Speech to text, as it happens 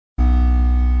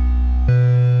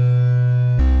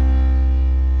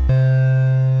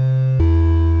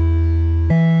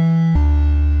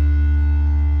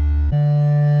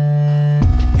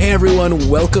everyone,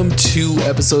 welcome to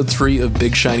episode 3 of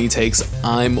Big Shiny Takes.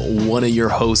 I'm one of your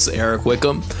hosts, Eric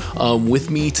Wickham. With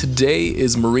me today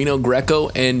is Marino Greco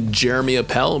and Jeremy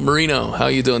Appel. Marino, how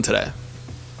are you doing today?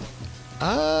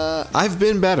 I've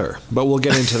been better, but we'll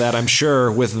get into that, I'm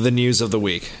sure, with the news of the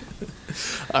week.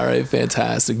 All right,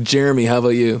 fantastic. Jeremy, how about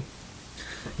you?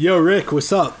 Yo, Rick,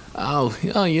 what's up? Oh,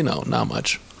 you know, not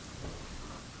much.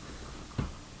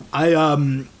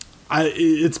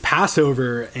 It's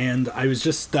Passover, and I was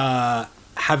just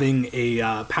having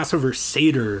a Passover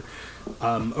Seder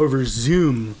over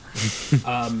Zoom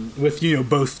with,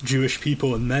 both Jewish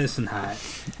people and Medicine Hat.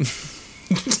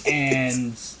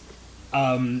 And,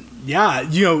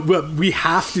 we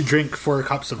have to drink 4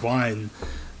 cups of wine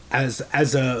as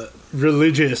a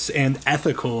religious and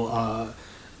ethical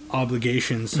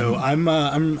obligation. So I'm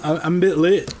a bit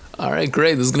lit. All right,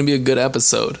 great. This is going to be a good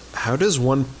episode. How does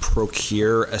one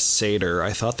procure a Seder?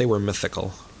 I thought they were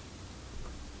mythical.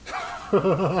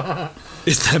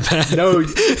 Is that bad?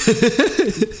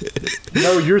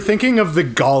 No, you're thinking of the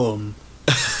Gollum.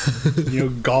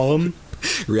 Gollum?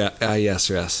 Yeah,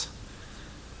 yes.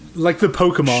 Like the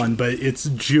Pokemon, but it's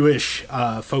Jewish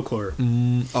folklore.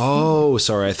 Oh,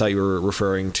 sorry. I thought you were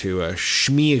referring to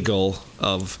Schmeagol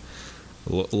of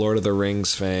Lord of the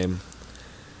Rings fame.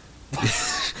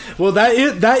 Well,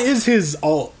 that is his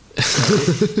alt.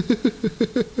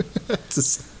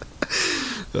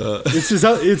 It's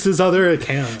his other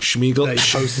account.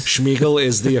 Schmeagol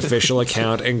is the official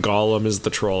account, and Gollum is the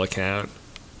troll account.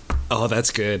 Oh,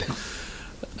 that's good.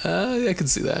 I can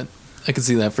see that. I can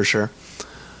see that for sure.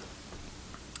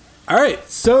 All right,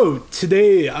 so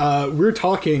today we're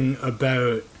talking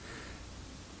about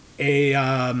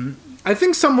I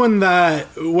think someone that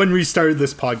when we started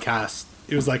this podcast,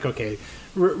 it was like, okay,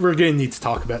 we're going to need to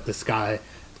talk about this guy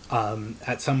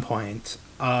at some point.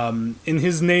 And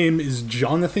his name is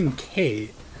Jonathan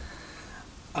Kay.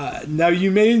 Now,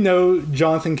 you may know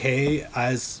Jonathan Kay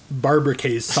as Barbara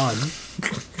Kay's son,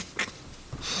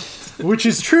 which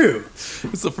is true.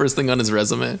 It's the first thing on his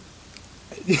resume.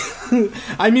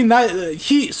 I mean,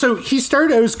 he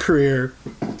started out his career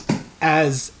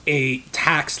as a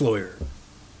tax lawyer.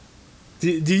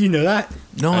 Did you know that?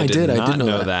 No, I did. I did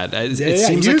know that. It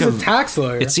seems he like was a tax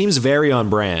lawyer. It seems very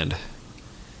on brand.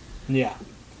 Yeah.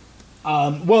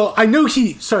 Well, I know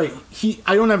I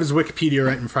don't have his Wikipedia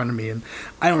right in front of me, and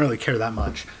I don't really care that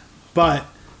much. But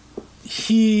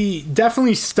he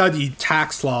definitely studied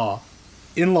tax law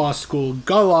in law school,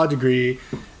 got a law degree,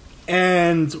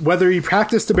 and whether he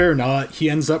practiced a bit or not, he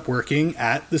ends up working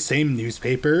at the same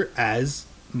newspaper as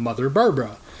Mother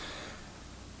Barbara.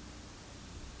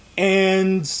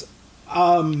 And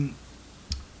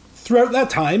throughout that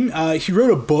time, he wrote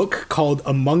a book called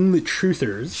Among the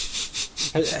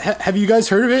Truthers. Have you guys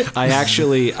heard of it?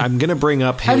 I'm going to bring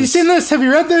up his... Have you seen this? Have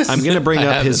you read this? I'm going to bring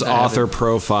up his author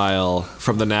profile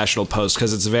from the National Post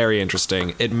because it's very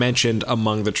interesting. It mentioned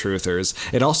Among the Truthers.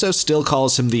 It also still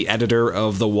calls him the editor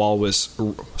of the Walrus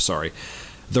magazine,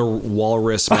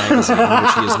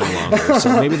 which he is no longer.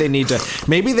 So maybe they need to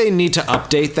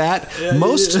update that.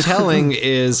 Most telling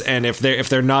is, and if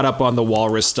they're not up on the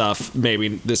Walrus stuff, maybe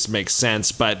this makes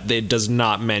sense, but it does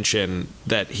not mention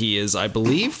that he is, I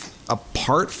believe, a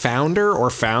part founder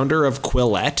of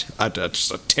Quillette,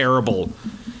 just a terrible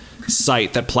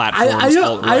site that platforms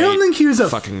alt-right. I don't think he was a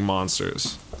fucking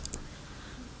monsters.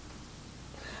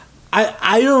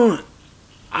 I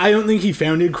don't think he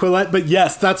founded Quillette, but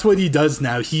yes, that's what he does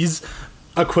now. He's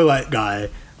a Quillette guy.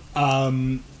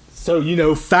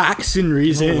 So, facts and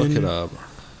reason. Look it up.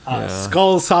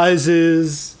 Skull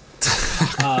sizes.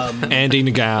 Andy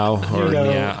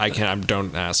Ngao. I can't.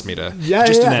 Don't ask me to. Yeah,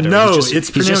 just yeah. an editor. No, he's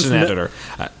just an editor.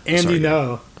 Andy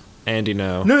No. Andy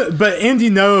No. No, but Andy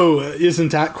No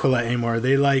isn't at Quillette anymore.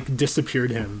 They disappeared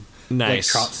him.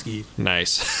 Nice. Like Trotsky.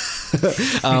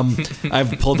 Nice.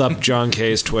 I've pulled up John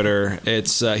Kay's Twitter.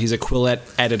 It's he's a Quillette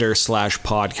editor /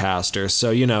 podcaster.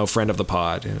 So friend of the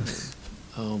pod.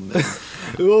 Oh man.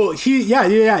 Well, he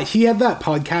had that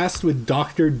podcast with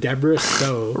Dr. Deborah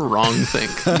Stowe. Wrong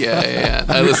Think. Yeah.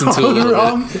 I listened to it a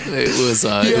little bit.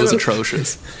 It was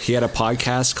atrocious. He had a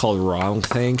podcast called Wrong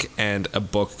Think and a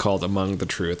book called Among the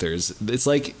Truthers. It's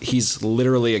like he's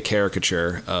literally a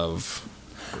caricature of.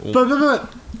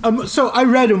 So I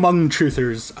read Among the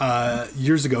Truthers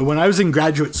years ago when I was in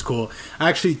graduate school. I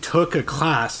actually took a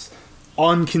class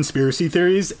on conspiracy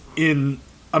theories in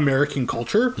American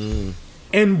culture.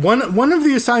 And one of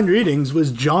the assigned readings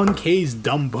was John Kay's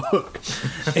dumb book.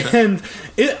 And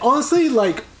it honestly,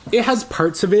 it has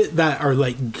parts of it that are,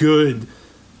 good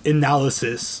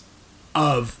analysis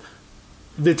of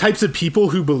the types of people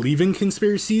who believe in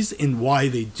conspiracies and why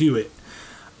they do it.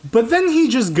 But then he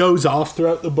just goes off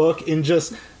throughout the book and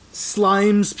just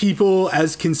slimes people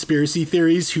as conspiracy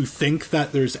theories who think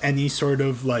that there's any sort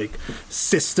of like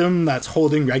system that's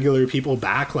holding regular people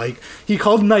back. Like he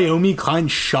called Naomi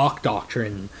Klein's shock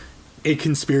doctrine a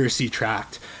conspiracy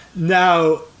tract.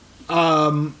 Now,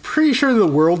 pretty sure the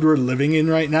world we're living in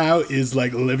right now is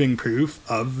like living proof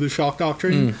of the shock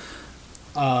doctrine.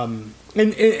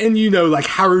 And you know, like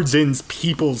Howard Zinn's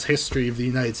People's History of the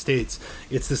United States,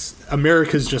 it's this,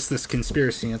 America's just this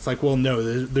conspiracy. And it's like, well, no,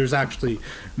 there's actually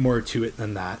more to it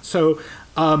than that. So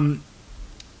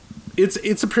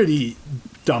it's a pretty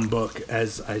dumb book,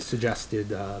 as I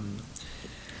suggested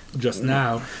just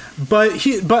now. But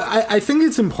I think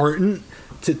it's important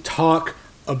to talk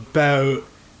about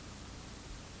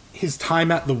his time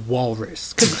at the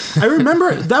Walrus. 'Cause I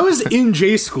remember that was in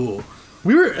J school.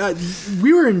 We were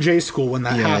in J school when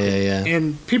that happened. Yeah.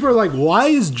 And people are like, why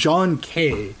is John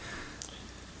Kay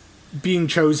being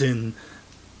chosen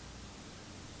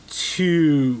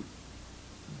to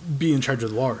be in charge of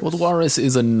the Walrus? Well, the Walrus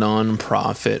is a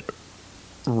non-profit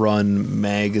run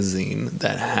magazine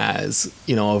that has,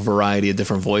 you know, a variety of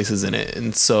different voices in it.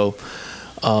 And so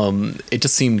it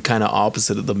just seemed kind of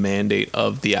opposite of the mandate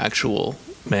of the actual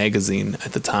magazine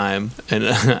at the time. And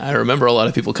I remember a lot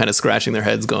of people kind of scratching their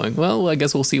heads going, well, I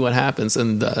guess we'll see what happens.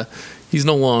 And he's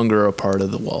no longer a part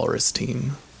of the Walrus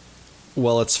team.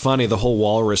 Well, it's funny, the whole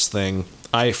Walrus thing.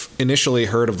 I initially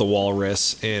heard of the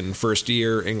Walrus in first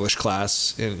year English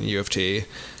class in U of T.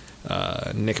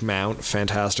 Nick Mount,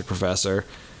 fantastic professor,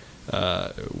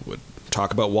 would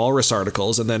talk about Walrus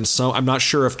articles, and then I'm not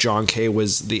sure if John Kay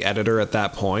was the editor at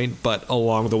that point, but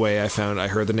along the way I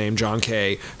heard the name John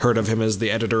Kay, heard of him as the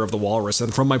editor of the Walrus,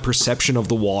 and from my perception of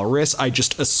the Walrus, I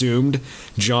just assumed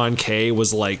John Kay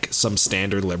was like some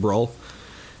standard liberal.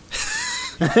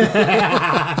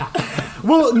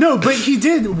 Well, no, but he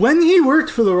did, when he worked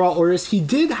for the Walrus, he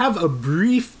did have a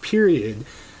brief period,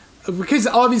 because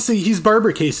obviously he's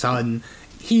Barbara son,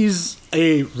 he's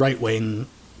a right-wing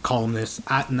columnist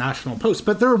at National Post,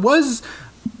 but there was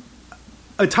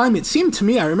a time, it seemed to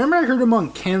me, I remember I heard him on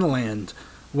Canaland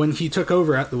when he took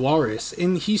over at the Walrus,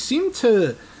 and he seemed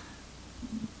to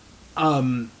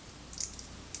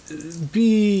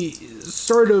be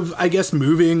sort of, I guess,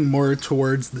 moving more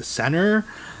towards the center.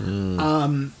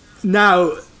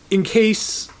 Now, in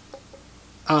case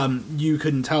you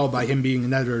couldn't tell by him being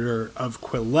an editor of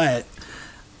Quillette,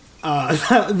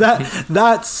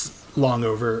 that's long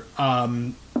over.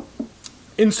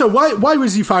 And so why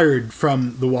was he fired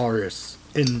from the Walrus?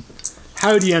 And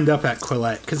how did he end up at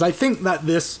Quillette? Because I think that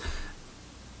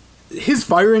his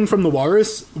firing from the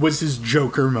Walrus was his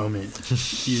Joker moment,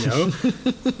 you know?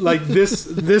 Like, this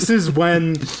is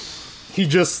when he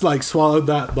just, like, swallowed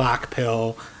that black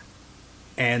pill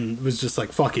and was just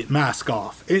like, fuck it, mask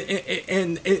off.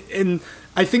 And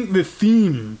I think the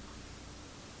theme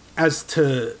as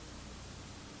to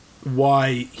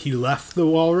why he left the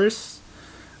Walrus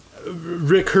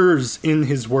recurs in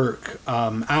his work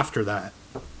after that.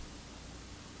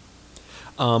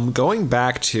 Going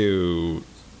back to...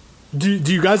 Do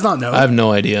you guys not know? I have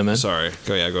no idea, man. Sorry.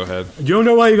 Go ahead. You don't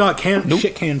know why you got Nope.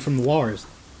 shit canned from the Walrus.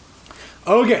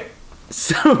 Okay,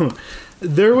 so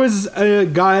there was a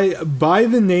guy by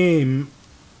the name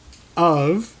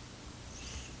of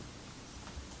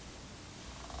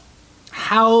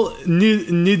Hal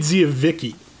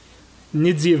Nidzievicki.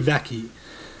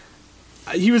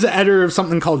 He was the editor of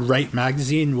something called Right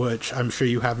Magazine, which I'm sure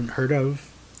you haven't heard of.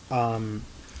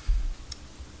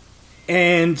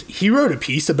 And he wrote a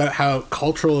piece about how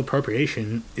cultural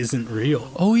appropriation isn't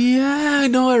real. Oh, yeah.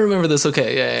 No, I remember this.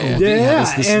 Okay. Yeah.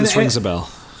 Yeah, This rings a bell.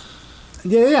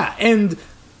 Yeah. And,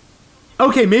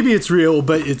 okay, maybe it's real,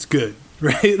 but it's good,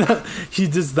 right? He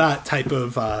does that type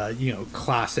of,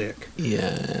 classic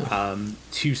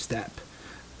two-step.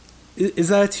 Is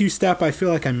that a two-step? I feel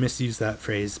like I misused that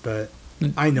phrase, but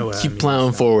I know what I mean. Keep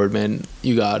plowing forward, man.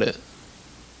 You got it.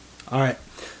 All right.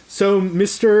 So,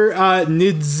 Mr.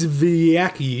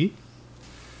 Niedzwiecki.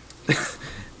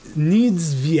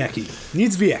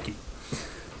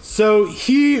 So,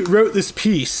 he wrote this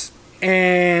piece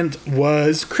and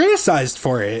was criticized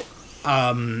for it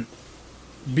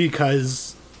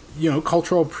because,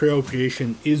 cultural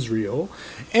appropriation is real.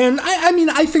 And,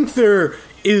 I think there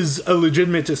is a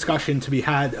legitimate discussion to be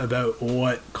had about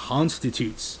what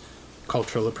constitutes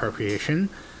cultural appropriation.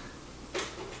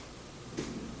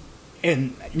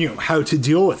 And how to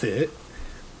deal with it,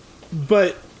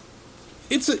 but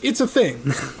it's a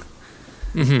thing.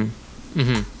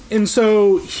 And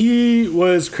so he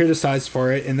was criticized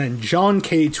for it, and then John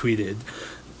Kay tweeted,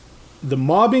 "The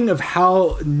mobbing of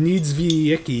Hal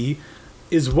Niedzwiecki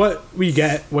is what we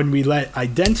get when we let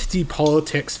identity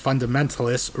politics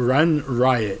fundamentalists run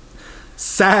riot.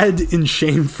 Sad and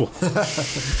shameful.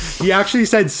 He actually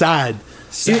said sad.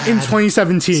 In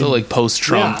 2017. So like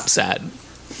post-Trump, Yeah. sad.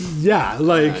 Yeah,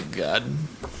 like,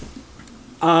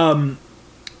 Oh, God.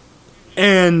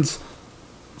 and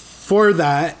for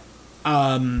that,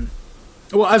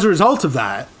 well, as a result of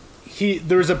that,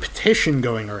 there was a petition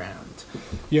going around,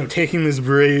 taking this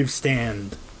brave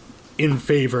stand in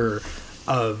favor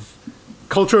of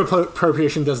cultural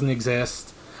appropriation doesn't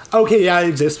exist. Okay, yeah, it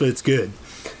exists, but it's good.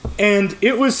 And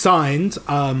it was signed.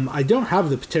 I don't have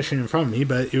the petition in front of me,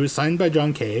 but it was signed by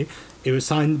John Kay. It was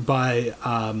signed by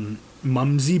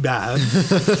Mumsy Bad,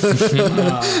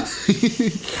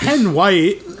 Ken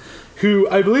White, who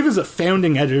I believe is a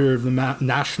founding editor of the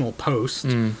National Post,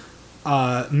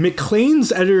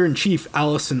 Maclean's editor-in-chief,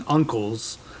 Alison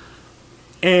Uncles,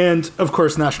 and, of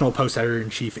course, National Post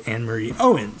editor-in-chief, Anne-Marie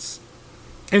Owens.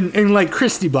 And like,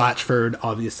 Christy Blatchford,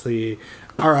 obviously,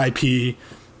 R.I.P.,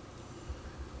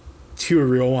 to a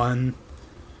real one.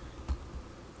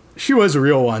 She was a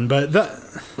real one, but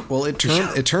Well, it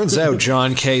turns out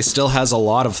John Kay still has a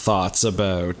lot of thoughts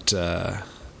about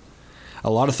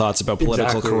political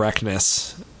Exactly.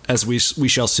 correctness, as we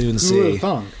shall soon who would see. have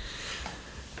thunk?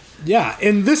 Yeah,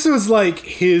 and this was like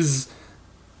his.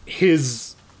 I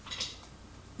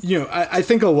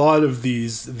think a lot of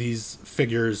these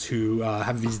figures who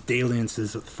have these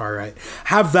dalliances with the far right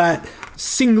have that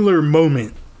singular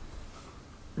moment,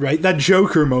 right? That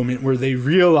Joker moment where they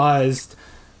realized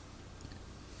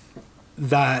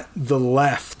that the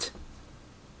left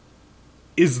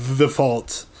is the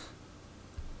fault.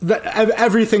 That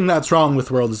everything that's wrong with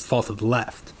the world is the fault of the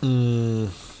left.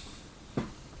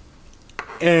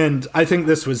 And I think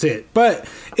this was it. But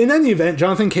in any event,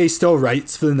 Jonathan Kay still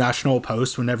writes for the National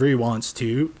Post whenever he wants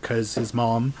to, because his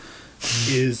mom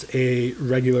is a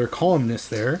regular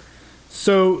columnist there.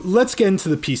 So let's get into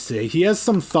the piece today. He has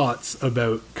some thoughts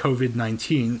about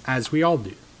COVID-19, as we all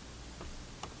do.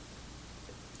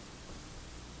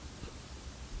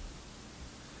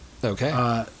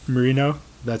 Okay. Marino,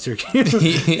 that's your cue.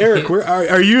 Eric,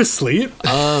 are you asleep?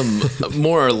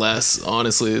 More or less.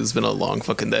 Honestly, it's been a long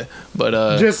fucking day.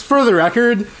 But Just for the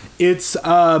record, it's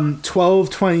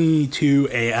 12:22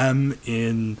 a.m.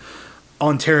 in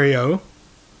Ontario,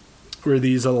 where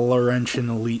these Laurentian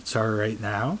elites are right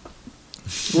now.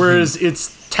 Whereas it's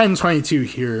 10:22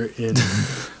 here in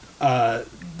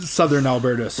southern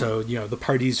Alberta, so the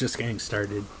party's just getting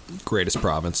started. Greatest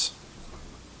province,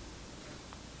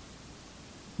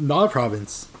 Not a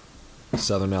province,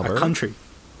 Southern a Alberta. country.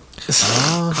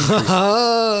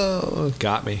 Oh,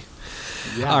 got me.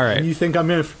 Yeah. All right. And you think I'm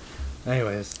gonna?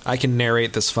 Anyways, I can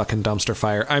narrate this fucking dumpster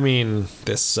fire. I mean,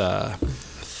 this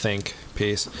think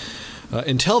piece.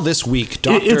 Until this week,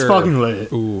 Doctor. it's fucking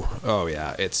lit. Ooh, oh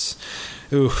yeah, it's.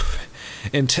 Ooh,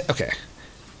 okay.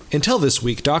 Until this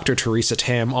week, Dr. Theresa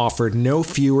Tam offered no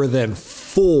fewer than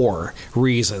 4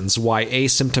 reasons why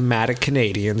asymptomatic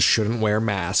Canadians shouldn't wear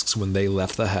masks when they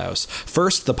left the house.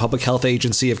 First, the Public Health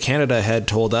Agency of Canada had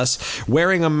told us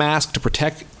wearing a mask to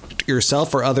protect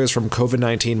yourself or others from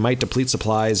COVID-19 might deplete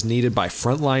supplies needed by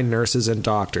frontline nurses and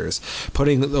doctors,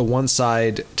 putting to one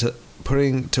side the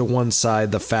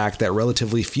fact that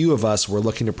relatively few of us were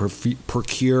looking to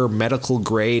procure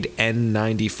medical-grade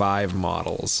N95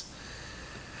 models.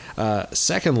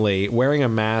 Secondly, wearing a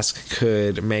mask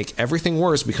could make everything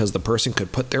worse because the person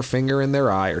could put their finger in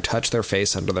their eye or touch their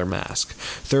face under their mask.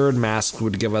 Third, masks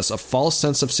would give us a false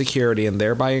sense of security and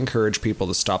thereby encourage people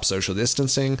to stop social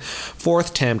distancing.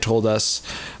 Fourth, Tam told us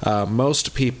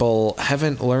most people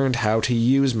haven't learned how to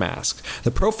use masks. The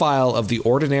profile of the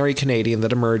ordinary Canadian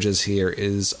that emerges here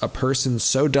is a person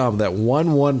so dumb that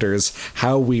one wonders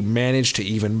how we manage to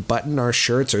even button our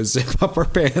shirts or zip up our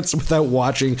pants without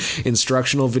watching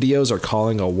instructional videos or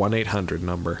calling a 1-800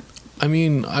 number. I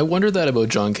mean, I wonder that about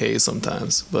John Kay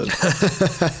sometimes, but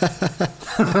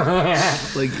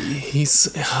like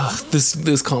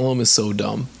this column is so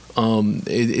dumb.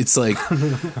 It's like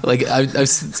I've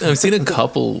seen a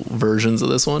couple versions of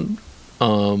this one,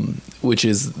 which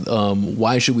is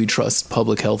why should we trust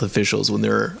public health officials when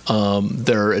their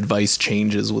advice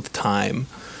changes with time?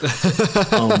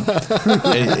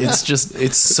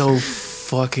 It's so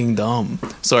fucking dumb.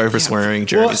 Sorry for swearing,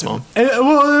 Jeremy's mom. And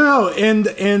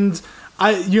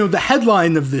I, the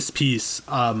headline of this piece,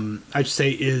 I should say,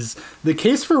 is the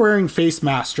case for wearing face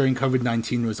masks during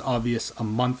COVID-19 was obvious a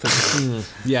month ago.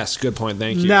 Yes, good point.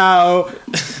 Thank you. Now,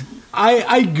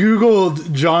 I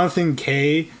googled Jonathan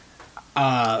Kay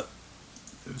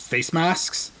face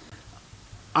masks.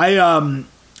 I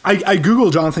I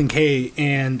Googled Jonathan Kay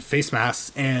and face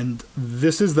masks, and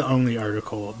this is the only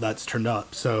article that's turned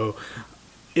up. So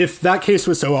if that case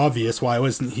was so obvious, why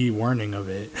wasn't he warning of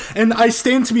it? And I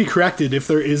stand to be corrected if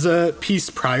there is a piece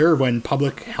prior when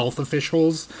public health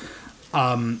officials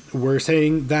were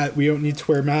saying that we don't need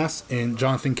to wear masks, and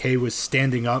Jonathan Kay was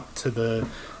standing up to the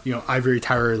ivory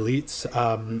tower elites.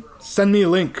 Send me a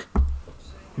link.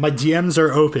 My DMs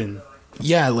are open.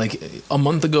 Yeah, like a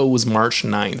month ago was March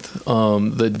 9th.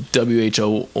 The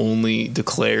WHO only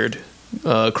declared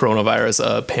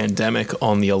coronavirus a pandemic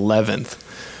on the 11th.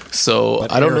 So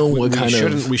But I don't Eric, know what kind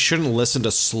of... We shouldn't listen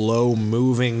to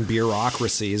slow-moving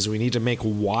bureaucracies. We need to make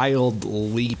wild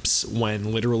leaps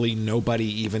when literally nobody,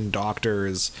 even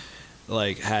doctors,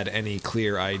 had any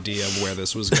clear idea of where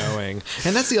this was going.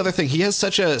 And that's the other thing. He has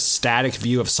such a static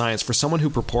view of science. For someone who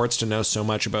purports to know so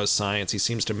much about science, he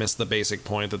seems to miss the basic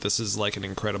point that this is an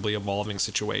incredibly evolving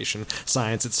situation.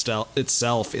 Science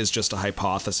itself is just a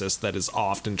hypothesis that is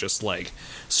often just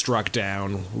struck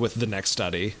down with the next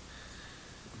study.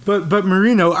 But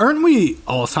Marino, aren't we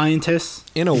all scientists?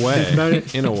 In a way. Think about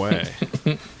it. In a way.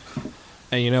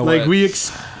 And you know what?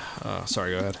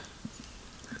 Sorry, go ahead.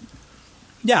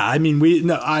 Yeah,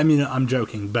 I'm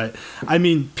joking, but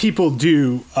people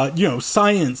do,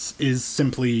 science is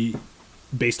simply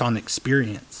based on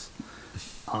experience,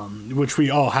 which we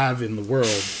all have in the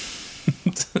world.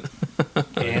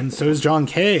 And so is John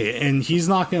Kay, and he's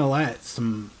not going to let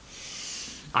some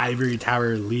ivory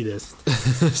tower elitist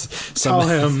tell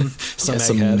him some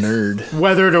nerd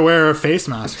whether to wear a face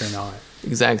mask or not.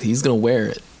 Exactly, he's going to wear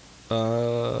it.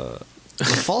 The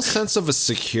false sense of a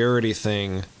security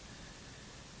thing.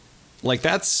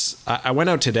 I went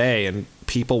out today and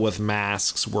people with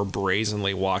masks were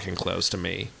brazenly walking close to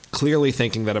me, clearly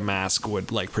thinking that a mask would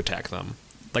protect them.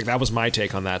 That was my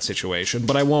take on that situation,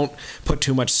 but I won't put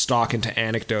too much stock into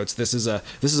anecdotes. This is a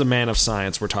man of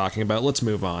science we're talking about. Let's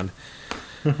move on.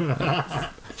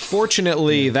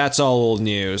 Fortunately, that's all old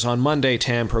news. On Monday,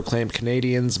 Tam proclaimed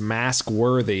Canadians mask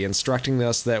worthy, instructing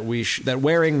us that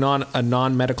wearing a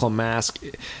non-medical mask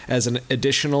as an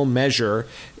additional measure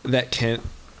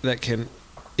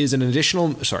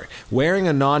wearing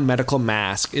a non-medical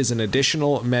mask is an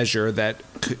additional measure that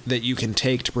you can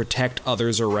take to protect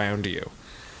others around you.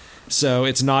 So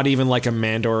it's not even a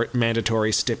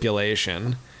mandatory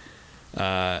stipulation.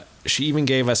 She even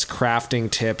gave us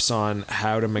crafting tips on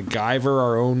how to MacGyver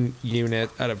our own unit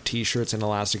out of t-shirts and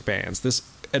elastic bands. This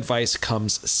advice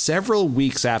comes several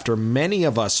weeks after many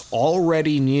of us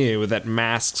already knew that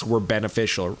masks were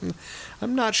beneficial.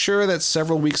 I'm not sure that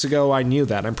several weeks ago I knew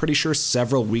that. I'm pretty sure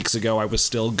several weeks ago I was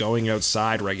still going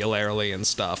outside regularly and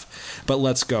stuff. But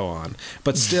let's go on.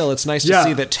 But still, it's nice to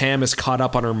see that Tam is caught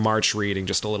up on her March reading.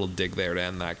 Just a little dig there to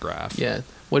end that graph. Yeah.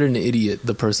 What an idiot,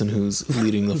 the person who's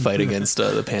leading the fight against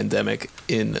the pandemic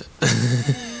in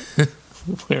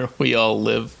where we all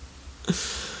live.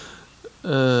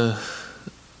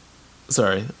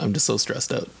 Sorry, I'm just so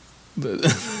stressed out.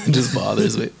 It just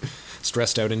bothers me.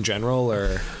 Stressed out in general,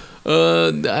 or?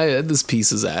 This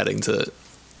piece is adding to it.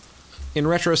 In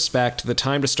retrospect, the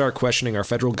time to start questioning our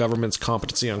federal government's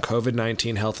competency on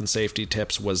COVID-19 health and safety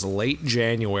tips was late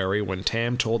January when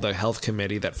Tam told the health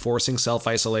committee that forcing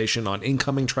self-isolation on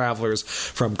incoming travelers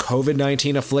from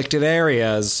COVID-19 afflicted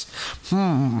areas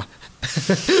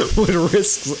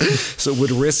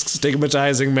would risk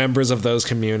stigmatizing members of those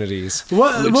communities.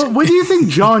 What do you think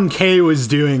John Kay was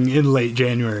doing in late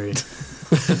January?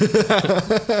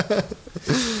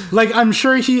 I'm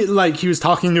sure he was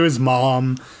talking to his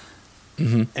mom.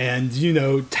 Mm-hmm. And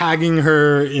tagging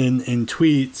her in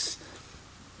tweets.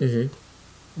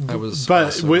 Mm-hmm. I was,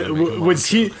 but was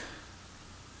he?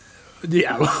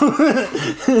 Yeah,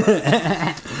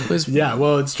 yeah.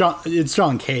 Well, it's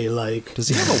John Kay. Does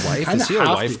he have a wife? Is he a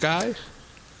wife guy?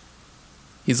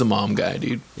 He's a mom guy,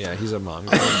 dude. Yeah, he's a mom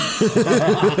guy.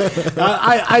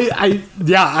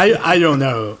 I don't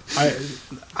know.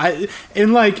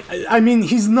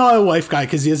 He's not a wife guy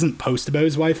because he doesn't post about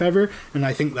his wife ever, and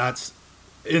I think that's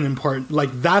an important.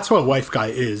 That's what a wife guy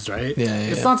is, right? Yeah.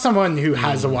 It's not someone who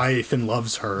has a wife and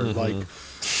loves her. Mm-hmm.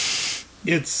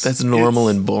 That's normal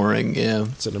and boring. Yeah,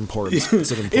 it's an important.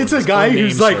 It's a guy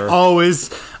who's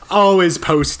always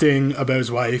posting about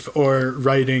his wife or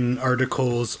writing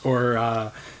articles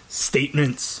or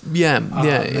statements. Yeah,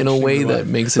 in a way that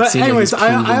makes it seem like he's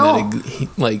proving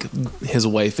that his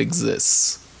wife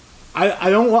exists.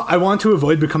 I want to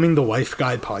avoid becoming the wife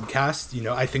guy podcast.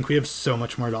 I think we have so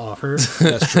much more to offer.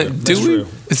 That's true. Do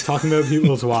we? Talking about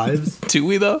people's wives. Do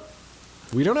we though?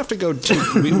 We don't have to go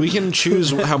too. We can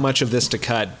choose how much of this to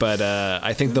cut, but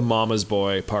I think the mama's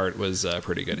boy part was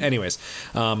pretty good. Anyways,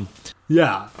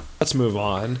 Yeah. let's move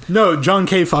on. No, John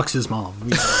K. fucks his mom.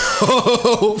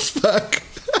 Oh, fuck.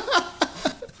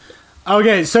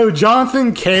 Okay, so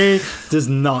Jonathan K. does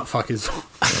not fuck his mom.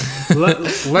 Let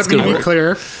me be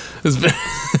clear.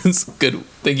 It's good.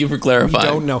 Thank you for clarifying.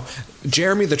 Don't know.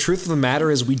 Jeremy, the truth of the matter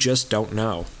is we just don't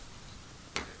know.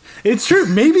 It's true.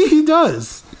 Maybe he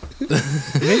does.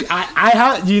 Maybe, I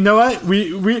have. You know what?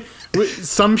 We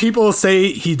some people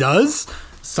say he does.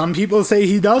 Some people say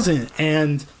he doesn't.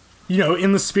 And you know,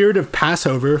 in the spirit of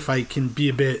Passover, if I can be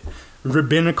a bit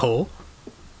rabbinical,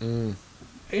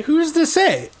 who's to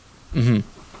say?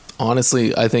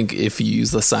 Honestly, I think if you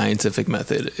use the scientific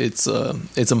method, it's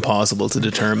impossible to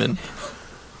determine.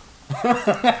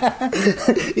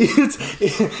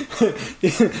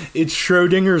 It's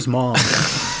Schrodinger's mom.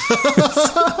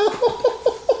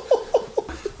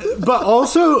 But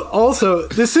also,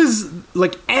 this is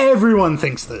like everyone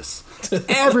thinks this.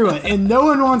 Everyone, and no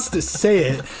one wants to say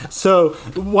it. So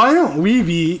why don't we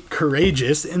be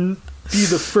courageous and be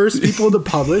the first people to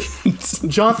publish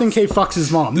Jonathan K. fucks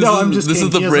his mom? I'm just this kidding.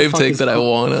 is the He doesn't brave fuck take his that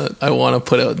mom. I wanna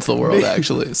put out into the world,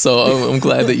 actually. So I'm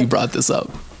glad that you brought this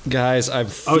up. Guys, I'm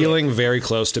feeling very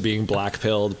close to being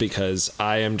blackpilled because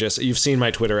I am just... You've seen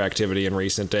my Twitter activity in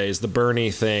recent days. The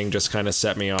Bernie thing just kind of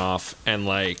set me off, and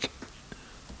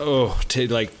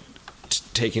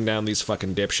taking down these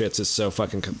fucking dipshits is so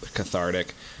fucking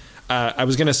cathartic. I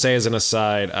was gonna say as an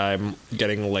aside, I'm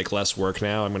getting less work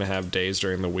now. I'm gonna have days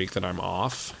during the week that I'm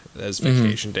off as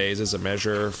vacation days as a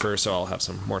measure so I'll have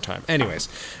some more time. Anyways,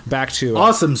 back to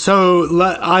Awesome. So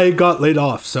I got laid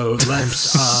off. So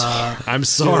let's. I'm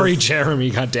sorry, Jeremy.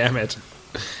 God damn it.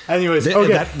 Anyways,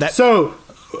 okay. So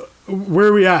where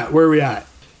are we at?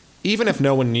 Even if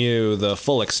no one knew the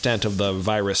full extent of the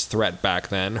virus threat back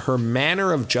then, her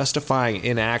manner of justifying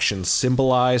inaction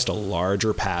symbolized a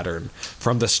larger pattern.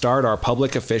 From the start, our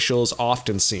public officials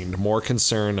often seemed more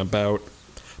concerned about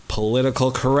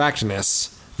political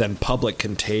correctness than public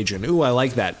contagion. Ooh, I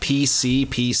like that.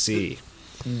 PC.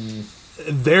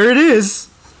 There it is.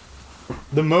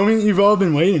 The moment you've all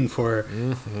been waiting for.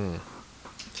 Mm-hmm.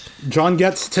 John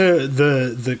gets to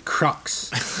the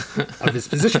crux of his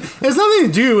position. It has nothing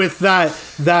to do with that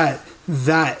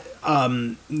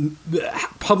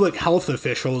public health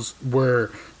officials were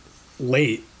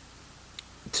late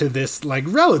to this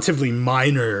relatively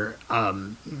minor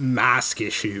mask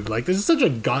issue. This is such a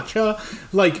gotcha.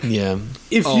 If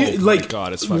you my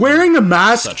God, it's wearing a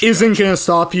mask isn't going to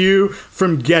stop you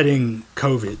from getting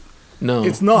COVID. No,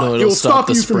 it's not. No, It'll stop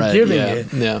you spread. from giving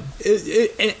it. Yeah.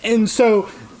 And so,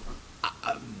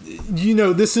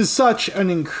 this is such an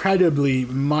incredibly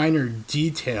minor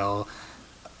detail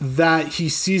that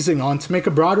he's seizing on to make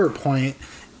a broader point,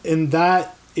 and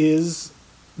that is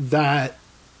that,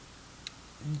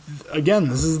 again,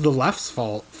 this is the left's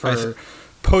fault for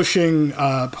pushing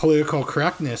political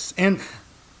correctness. And,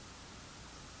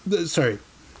 sorry.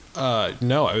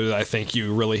 No, I think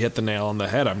you really hit the nail on the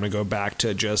head. I'm going to go back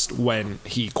to just when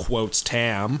he quotes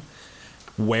Tam,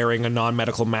 wearing a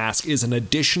non-medical mask is an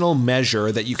additional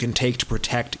measure that you can take to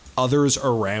protect others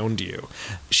around you.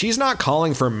 She's not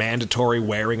calling for mandatory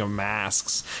wearing of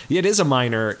masks. It is a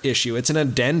minor issue. It's an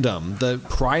addendum. The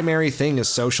primary thing is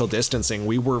social distancing.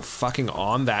 We were fucking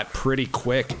on that pretty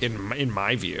quick, in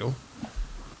my view.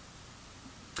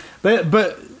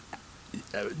 But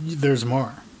there's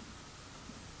more.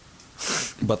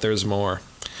 But there's more.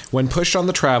 When pushed on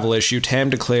the travel issue, Tam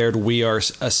declared, "We are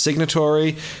a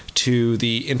signatory to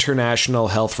the international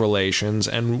health relations,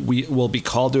 and we will be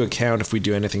called to account if we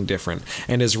do anything different."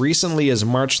 And as recently as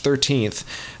March 13th,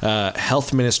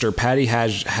 Health Minister Patty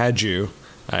Hajdu,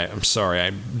 I'm sorry,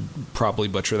 I probably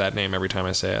butcher that name every time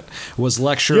I say it, was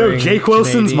lecturing Jake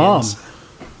Wilson's Canadians.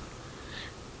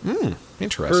 mom.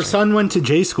 Interesting. Her son went to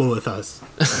J school with us.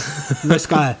 Nice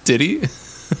guy. Did he?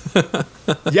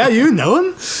 Yeah, you know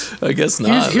him? I guess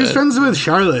not. He was friends with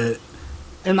Charlotte.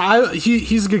 And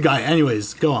he's a good guy.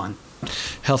 Anyways, go on.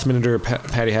 Health Minister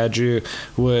Patty Hajdu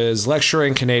was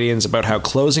lecturing Canadians about how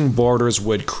closing borders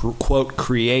would, quote,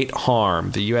 create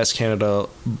harm. The U.S.-Canada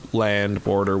land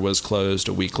border was closed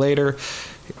a week later.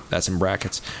 That's in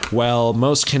brackets. Well,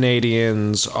 most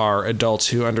Canadians are adults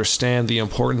who understand the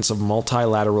importance of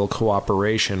multilateral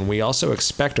cooperation. We also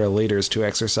expect our leaders to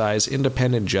exercise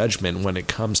independent judgment when it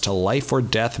comes to life or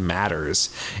death matters,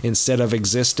 instead of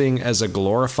existing as a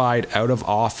glorified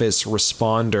out-of-office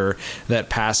responder that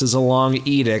passes along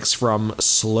edicts from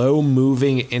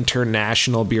slow-moving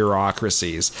international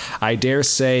bureaucracies. I dare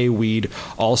say we'd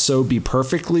also be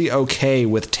perfectly okay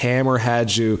with Tamer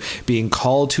Hadju being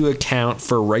called to account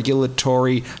for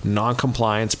regulatory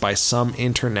non-compliance by some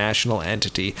international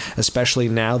entity, especially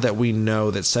now that we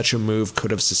know that such a move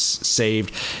could have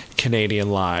saved Canadian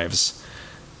lives.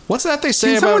 What's that they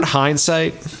say about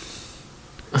hindsight?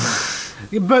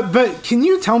 But can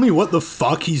you tell me what the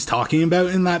fuck he's talking about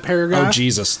in that paragraph? Oh,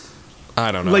 Jesus.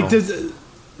 I don't know.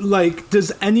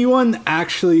 Does anyone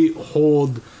actually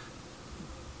hold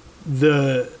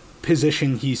the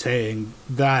position he's saying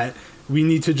that we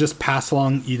need to just pass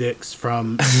along edicts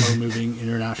from slow-moving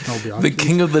international bureaucracies? The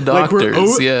king of the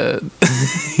doctors, yeah.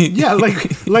 Yeah,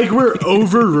 like we're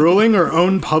overruling our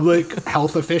own public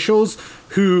health officials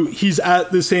who he's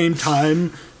at the same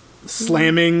time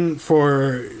slamming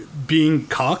for being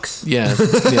cocks. Yeah.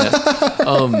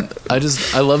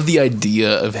 I love the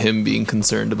idea of him being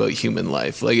concerned about human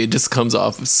life. Like, it just comes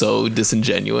off so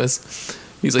disingenuous.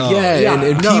 He's like,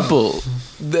 people,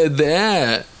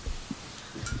 that.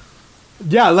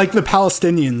 Yeah, like the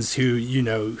Palestinians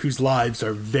whose lives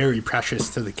are very precious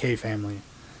to the K family.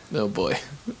 Oh boy.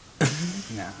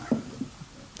 Yeah.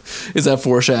 Is that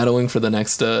foreshadowing for the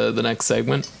next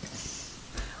segment?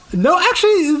 No,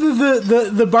 actually,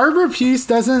 the Barber piece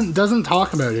doesn't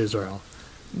talk about Israel.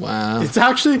 Wow. It's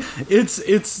actually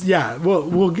it's yeah.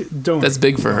 Well, don't. That's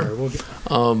big for her.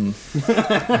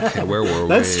 Okay, where were we?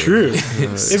 That's true.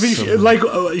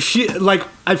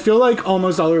 I feel like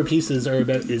almost all her pieces are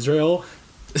about Israel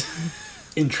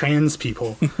and trans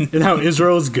people and how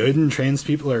Israel is good and trans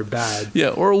people are bad.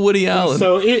 Yeah, or Woody Allen.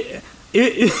 So so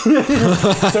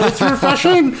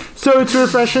it's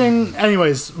refreshing.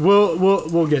 Anyways,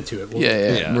 we'll get to it.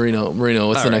 Yeah. Marino,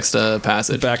 what's All the right. next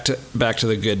passage? Back to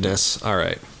the goodness. All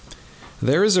right.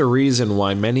 There is a reason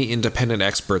why many independent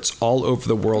experts all over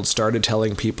the world started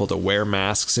telling people to wear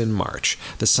masks in March.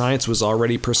 The science was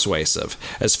already persuasive.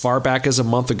 As far back as a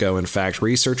month ago, in fact,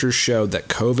 researchers showed that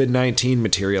COVID-19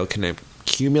 material can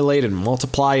accumulate and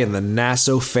multiply in the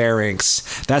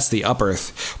nasopharynx. That's the upper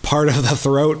part of the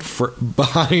throat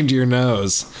behind your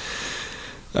nose.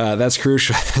 That's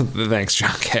crucial. Thanks,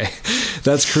 John K.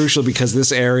 That's crucial because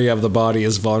this area of the body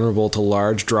is vulnerable to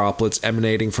large droplets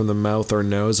emanating from the mouth or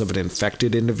nose of an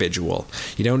infected individual.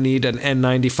 You don't need an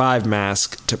N95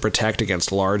 mask to protect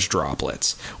against large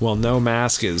droplets. While no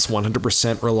mask is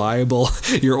 100% reliable,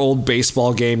 your old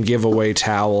baseball game giveaway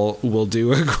towel will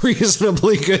do a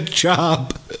reasonably good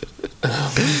job.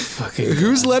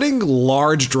 Who's letting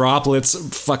large droplets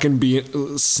fucking be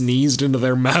sneezed into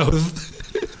their mouth?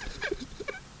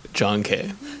 John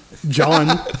K.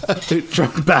 John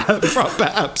from Babs. From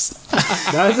Babs.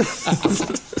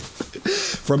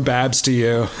 From Babs to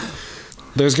you.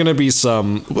 There's going to be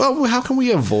some... Well, how can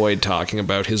we avoid talking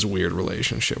about his weird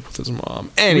relationship with his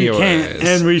mom? Anyways. We can't,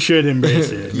 and we should embrace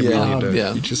it.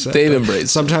 Yeah. You just said They've that.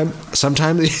 embraced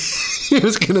Sometimes he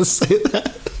was going to say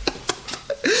that.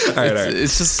 All right.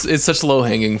 It's such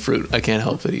low-hanging fruit. I can't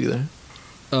help it either.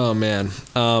 Oh, man.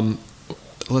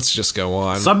 Let's just go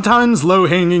on. Sometimes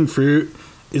low-hanging fruit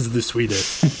is the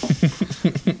sweetest.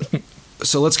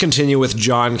 So let's continue with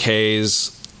John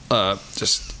K's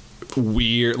just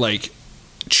weird, like,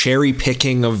 cherry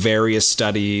picking of various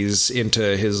studies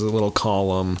into his little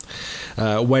column.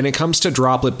 When it comes to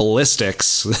droplet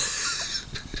ballistics,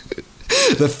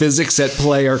 the physics at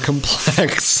play are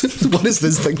complex. What is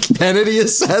this, the Kennedy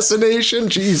assassination?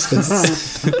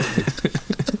 Jesus.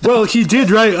 Well, he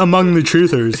did write Among the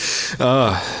Truthers.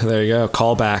 There you go,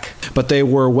 call back. But they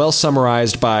were well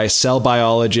summarized by cell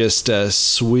biologist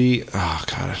Sui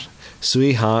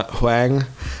Huang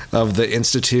of the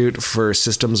Institute for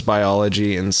Systems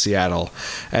Biology in Seattle.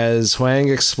 As Huang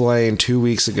explained 2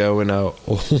 weeks ago in a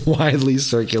widely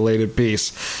circulated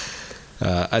piece,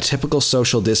 a typical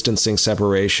social distancing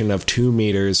separation of 2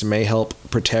 meters may help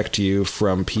protect you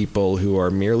from people who are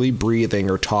merely breathing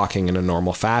or talking in a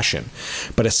normal fashion.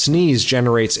 But a sneeze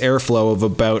generates airflow of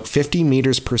about 50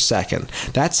 meters per second.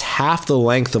 That's half the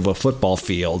length of a football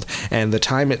field, and the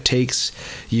time it takes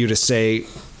you to say...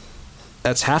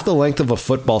 That's half the length of a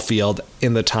football field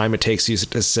in the time it takes you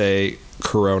to say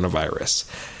coronavirus.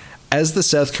 As the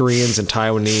South Koreans and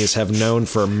Taiwanese have known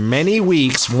for many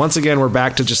weeks, once again, we're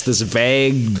back to just this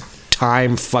vague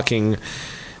time fucking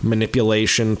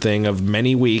manipulation thing of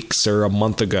many weeks or a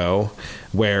month ago,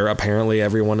 where apparently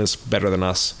everyone is better than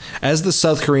us. As the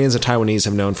South Koreans and Taiwanese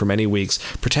have known for many weeks,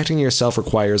 protecting yourself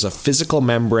requires a physical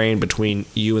membrane between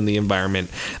you and the environment.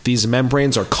 These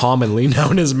membranes are commonly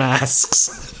known as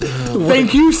masks.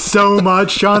 Thank you so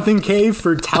much, Jonathan K,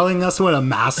 for telling us what a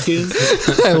mask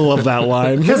is. I love that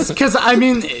line. Because I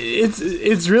mean,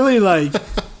 it's really like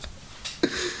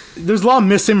there's a lot of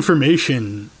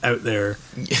misinformation out there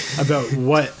about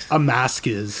what a mask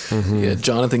is. Mm-hmm. Yeah,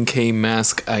 Jonathan K.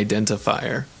 Mask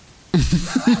Identifier.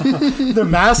 The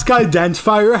mask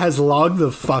identifier has logged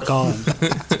the fuck on.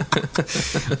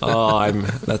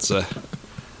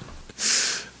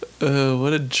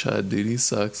 What a chud, dude. He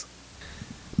sucks.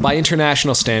 By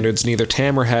international standards, neither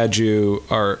Tam or Haju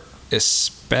are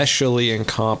especially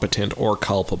incompetent or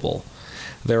culpable.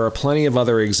 There are plenty of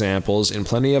other examples in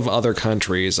plenty of other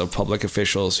countries of public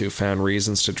officials who found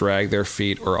reasons to drag their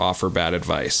feet or offer bad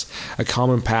advice. A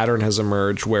common pattern has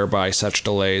emerged whereby such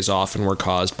delays often were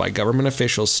caused by government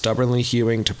officials stubbornly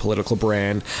hewing to political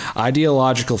brand,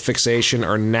 ideological fixation,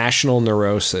 or national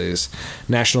neurosis,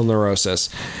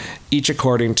 each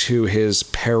according to his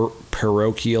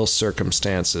parochial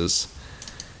circumstances.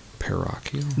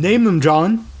 Parochial? Name them,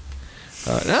 John.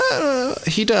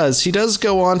 He does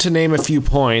go on to name a few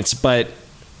points, but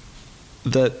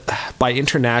by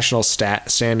international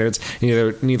standards,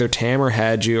 neither Tam or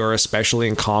Haju are especially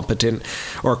incompetent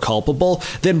or culpable.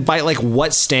 Then by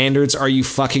what standards are you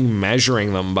fucking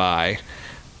measuring them by?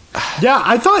 Yeah,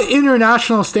 I thought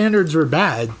international standards were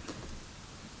bad.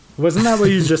 Wasn't that what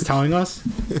he was just telling us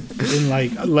in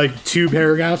like 2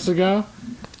 paragraphs ago?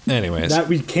 Anyways, that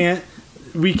we can't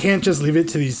just leave it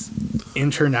to these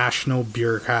international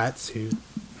bureaucrats who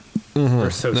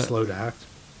are so slow to act.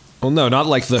 Well, no, not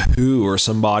like the WHO or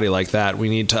somebody like that. We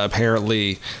need to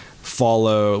apparently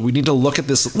we need to look at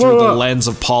this through the lens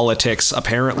of politics,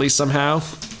 apparently, somehow.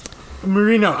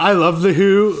 Marino, I love the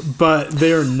WHO, but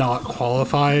they are not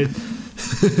qualified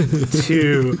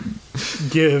to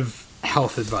give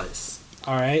health advice.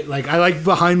 All right? I like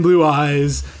Behind Blue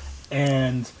Eyes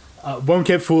and Won't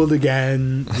Get Fooled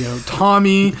Again.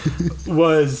 Tommy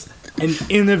was an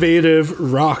innovative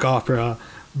rock opera,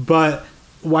 but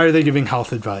why are they giving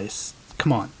health advice?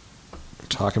 Come on.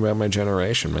 Talking about my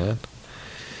generation, man.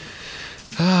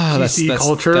 PC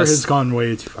culture has gone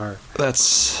way too far.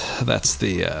 That's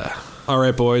the... All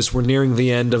right, boys, we're nearing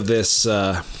the end of this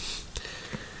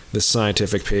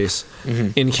scientific piece.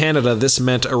 Mm-hmm. In Canada, this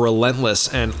meant a relentless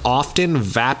and often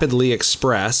vapidly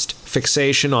expressed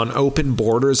fixation on open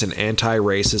borders and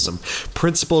anti-racism,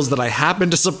 principles that I happen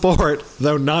to support,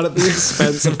 though not at the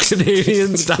expense of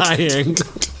Canadians dying.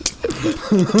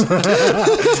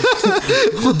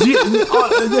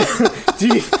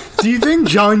 Do you think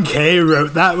John Kay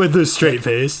wrote that with a straight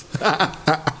face?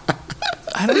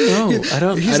 I don't know. I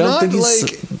don't think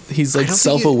he's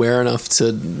self-aware enough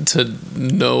to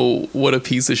know what a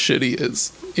piece of shit he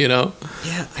is. Yeah.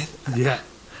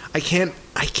 I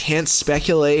can't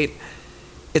speculate.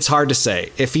 It's hard to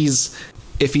say if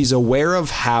he's aware of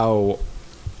how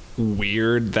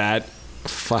weird that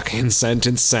fucking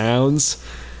sentence sounds,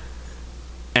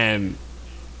 and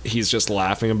he's just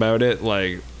laughing about it.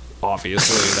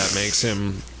 Obviously, that makes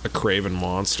him a craven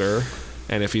monster.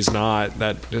 And if he's not,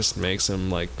 that just makes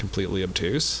him completely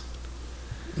obtuse.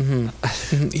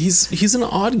 Mm-hmm. He's an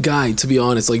odd guy, to be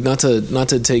honest. Not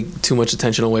to take too much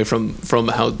attention away from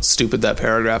how stupid that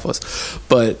paragraph was,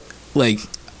 but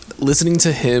listening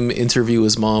to him interview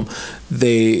his mom,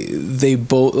 they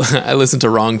both. I listened to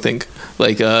Wrong Think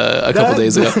a couple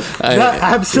days ago.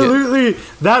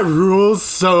 That rules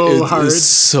so hard. It's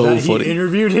so funny. He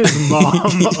interviewed his mom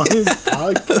on his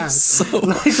podcast,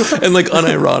 and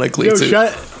unironically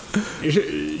too.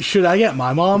 Should I get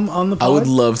my mom on the pod? I would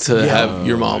love to have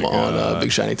your mom on Big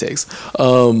Shiny Takes.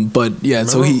 But yeah,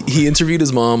 so he interviewed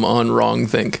his mom on Wrong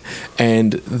Think,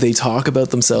 and they talk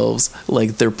about themselves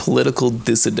like they're political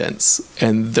dissidents,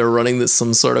 and they're running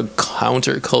some sort of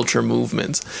counterculture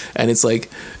movement. And it's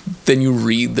then you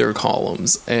read their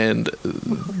columns, and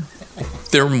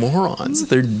they're morons.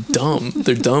 They're dumb.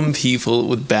 They're dumb people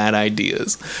with bad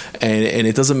ideas. And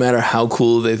it doesn't matter how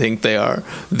cool they think they are.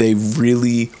 They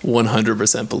really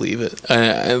 100% believe it.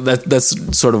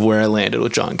 That's sort of where I landed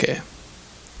with John Kay.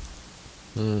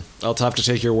 I'll have to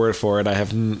take your word for it. I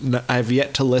have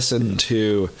yet to listen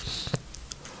to...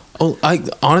 Oh, I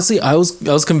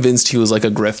was convinced he was a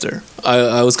grifter.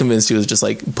 I was convinced he was just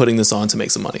putting this on to make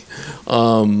some money.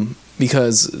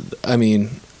 Because, I mean...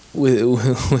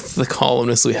 with the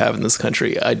columnists we have in this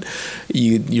country,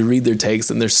 you read their takes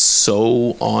and they're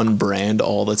so on brand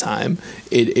all the time.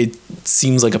 It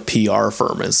seems like a PR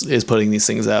firm is putting these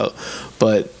things out,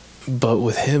 but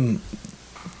with him,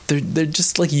 they're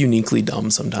just like uniquely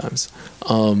dumb sometimes.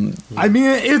 I mean,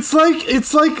 it's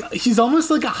like he's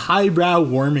almost like a highbrow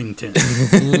Warmington.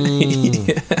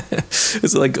 Yeah.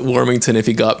 It's like Warmington if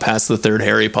he got past the third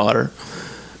Harry Potter.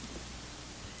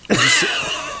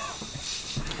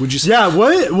 Would you say? Yeah,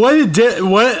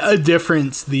 what a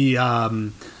difference the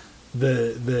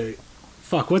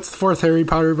fuck, what's the fourth Harry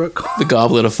Potter book called? The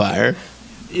Goblet of Fire.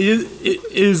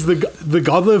 Is the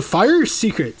Goblet of Fire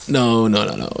Secrets? No.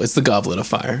 It's the Goblet of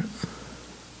Fire.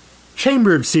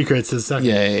 Chamber of Secrets is second.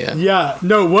 Yeah. Yeah,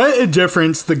 no, what a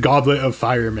difference the Goblet of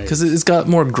Fire makes. Because it's got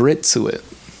more grit to it.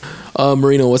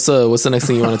 Marino, what's the next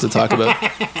thing you wanted to talk about?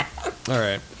 All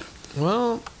right.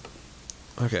 Well,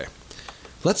 okay.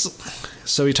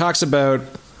 So he talks about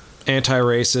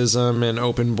anti-racism and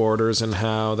open borders and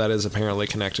how that is apparently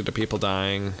connected to people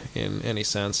dying in any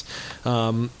sense.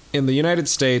 In the United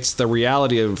States, the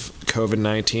reality of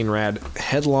COVID-19 ran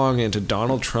headlong into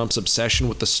Donald Trump's obsession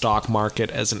with the stock market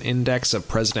as an index of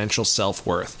presidential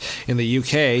self-worth. In the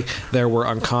UK, there were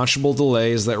unconscionable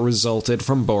delays that resulted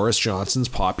from Boris Johnson's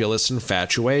populist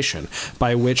infatuation,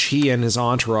 by which he and his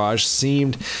entourage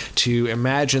seemed to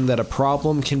imagine that a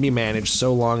problem can be managed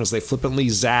so long as they flippantly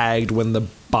zagged when the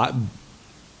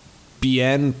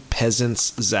Bien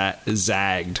peasants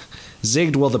zagged.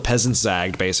 Zigged while the peasants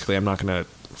zagged, basically. I'm not going to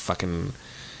fucking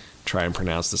try and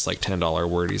pronounce this like $10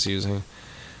 word he's using.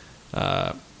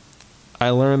 I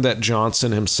learned that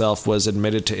Johnson himself was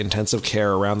admitted to intensive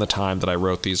care around the time that I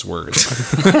wrote these words.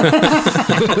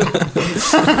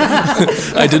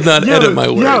 I did not edit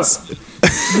my words.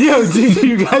 Yo, did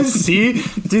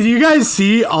you guys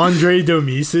see Andre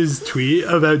Domice's tweet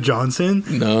about Johnson?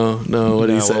 No. What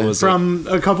did he say? What was From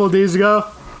a couple of days ago?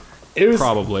 It was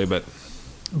Probably, but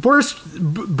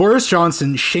Boris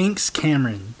Johnson shanks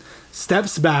Cameron,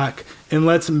 steps back and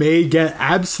lets May get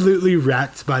absolutely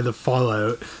wrecked by the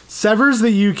fallout, severs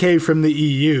the UK from the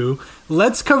EU,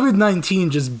 lets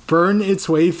COVID-19 just burn its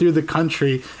way through the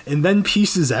country, and then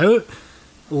pieces out.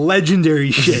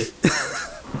 Legendary shit.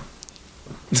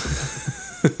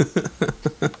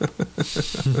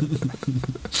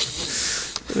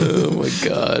 Oh my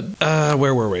god.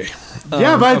 where were we?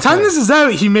 Yeah, by the time this is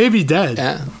out, he may be dead.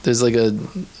 Yeah, there's like a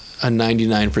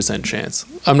 99% chance.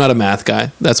 I'm not a math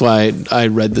guy. That's why I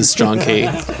read this John K.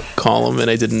 column and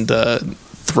I didn't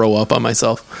throw up on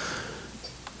myself.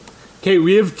 Okay,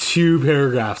 we have 2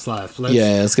 paragraphs left.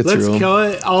 Let's get through them. Let's kill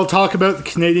it. I'll talk about the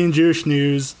Canadian Jewish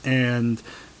news, and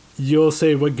you'll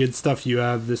say what good stuff you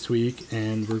have this week,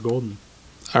 and we're golden.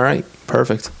 All right,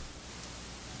 perfect.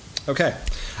 Okay.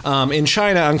 In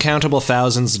China, uncountable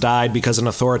thousands died because an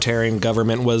authoritarian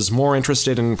government was more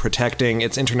interested in protecting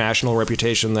its international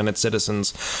reputation than its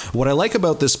citizens. What I like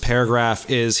about this paragraph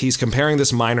is he's comparing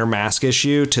this minor mask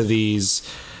issue to these,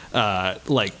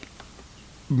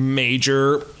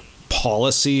 major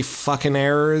policy fucking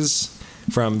errors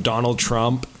from Donald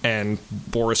Trump and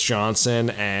Boris Johnson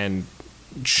and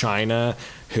China,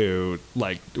 who,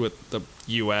 with the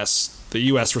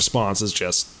U.S. response is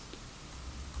just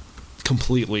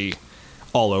completely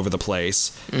all over the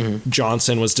place. Mm-hmm.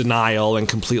 Johnson was denial and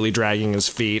completely dragging his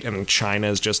feet, and China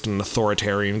is just an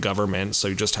authoritarian government, so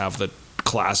you just have the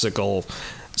classical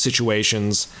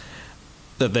situations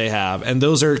that they have, and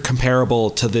those are comparable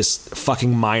to this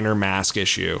fucking minor mask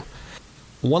issue.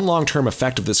 One long-term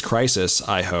effect of this crisis,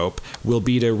 I hope, will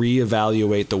be to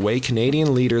reevaluate the way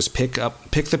Canadian leaders pick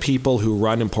the people who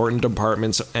run important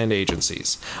departments and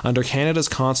agencies. Under Canada's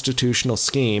constitutional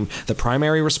scheme, the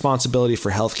primary responsibility for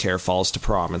healthcare falls to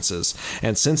provinces,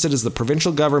 and since it is the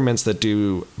provincial governments that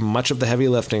do much of the heavy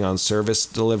lifting on service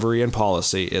delivery and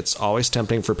policy, it's always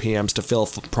tempting for PMs to fill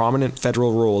prominent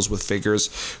federal roles with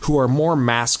figures who are more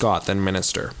mascot than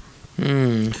minister.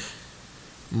 I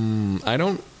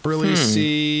don't really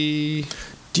see.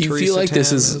 Do you Theresa feel like this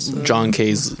Tam is as John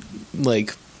K's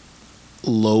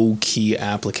low key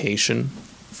application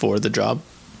for the job?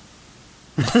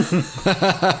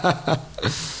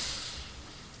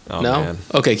 Oh, no? man.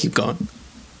 Okay, keep going.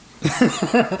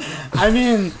 I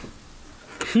mean,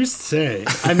 who's to say?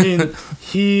 I mean,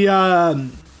 he, I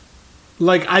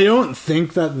don't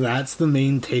think that that's the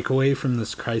main takeaway from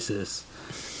this crisis,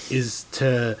 is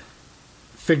to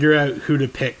figure out who to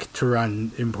pick to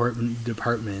run important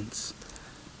departments.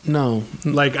 No.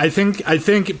 I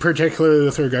think particularly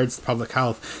with regards to public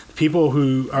health, the people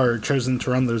who are chosen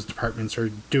to run those departments are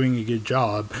doing a good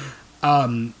job.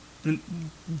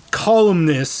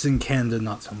 columnists in Canada,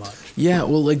 not so much. Yeah,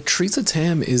 well, like Teresa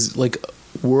Tam is like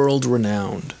world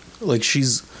renowned. Like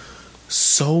she's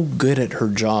so good at her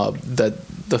job that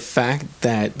the fact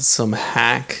that some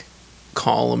hack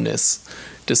columnists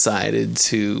decided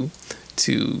to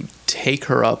take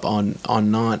her up on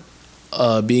not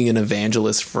being an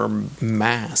evangelist for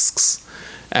masks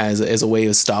as a way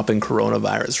of stopping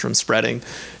coronavirus from spreading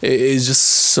is just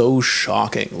so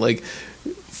shocking. Like,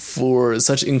 for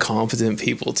such incompetent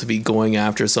people to be going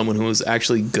after someone who is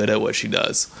actually good at what she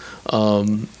does,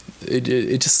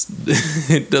 it just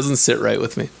it doesn't sit right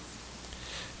with me.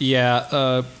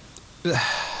 Yeah,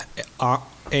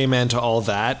 amen to all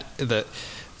that.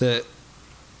 This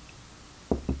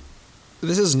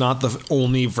is not the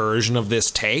only version of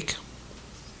this take.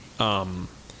 And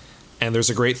there's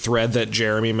a great thread that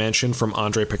Jeremy mentioned from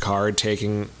Andre Picard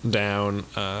taking down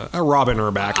a Robin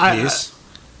Urbach piece.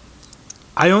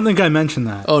 I don't think I mentioned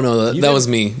that. Oh no, that was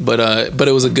me. But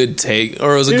it was a good take,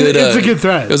 or it was a good. It's a good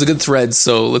thread. It was a good thread.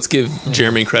 So let's give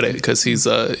Jeremy credit because he's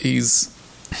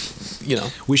you know.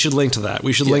 We should link to that.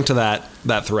 We should link to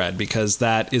that thread because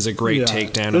that is a great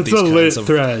takedown of It's these a kinds lit of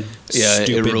thread. Yeah, it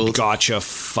stupid ruled. gotcha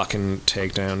fucking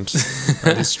takedowns.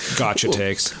 Or these gotcha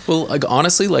takes. Well, like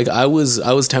honestly, like I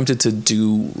was tempted to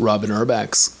do Robin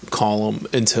Urbach's column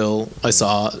until I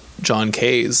saw John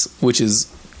Kay's, which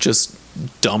is just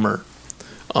dumber.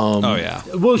 Oh yeah.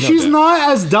 Well, she's not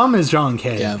as dumb as John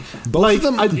Kay. Yeah. Both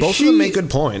of them make good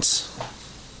points.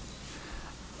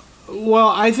 Well,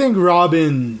 I think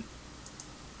Robin,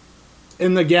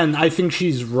 and again, I think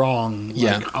she's wrong.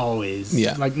 Yeah. Like always.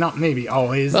 Yeah. Like not maybe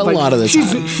always. A like, lot of the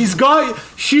time.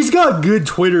 She's got good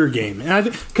Twitter game, and I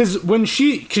think because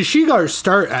she got her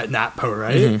start at NatPo,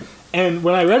 right? Mm-hmm. And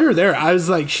when I read her there, I was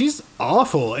like, she's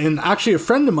awful. And actually, a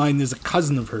friend of mine is a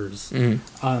cousin of hers,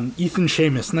 Ethan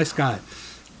Seamus, nice guy.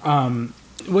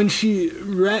 When she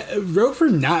wrote for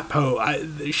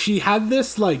NatPo, she had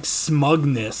this like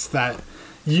smugness that,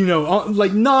 you know,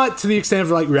 like not to the extent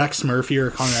of like Rex Murphy or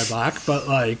Conrad Black, but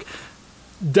like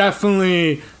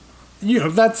definitely, you know,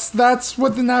 that's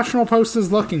what the National Post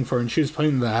is looking for, and she was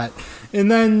playing that. And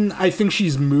then I think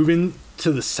she's moving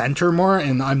to the center more,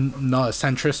 and I'm not a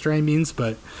centrist or any means,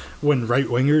 but when right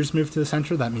wingers move to the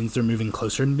center, that means they're moving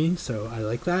closer to me, so I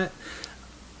like that.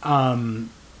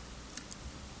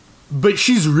 But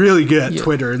she's really good at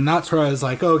Twitter, and that's where I was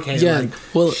like, okay, like,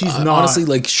 well, she's not honestly,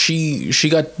 like she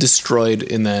got destroyed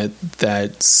in that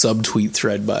subtweet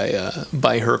thread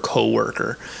by her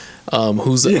coworker,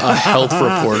 who's a health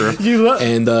reporter,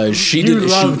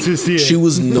 she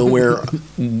was nowhere,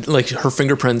 like her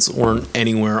fingerprints weren't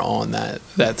anywhere on that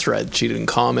thread. She didn't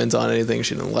comment on anything.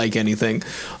 She didn't like anything.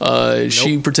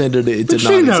 She pretended it did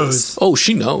not exist. Oh,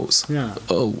 she knows. Yeah.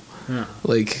 Oh. Yeah.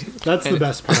 Like that's the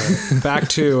best part. Back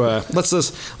to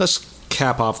let's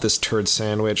cap off this turd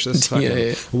sandwich. This fucking,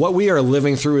 Yeah. What we are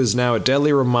living through is now a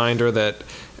deadly reminder that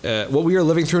what we are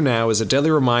living through now is a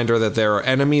deadly reminder that there are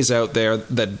enemies out there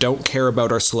that don't care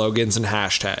about our slogans and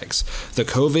hashtags. The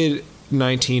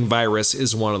COVID-19 virus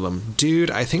is one of them.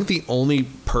 Dude, I think the only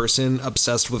person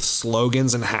obsessed with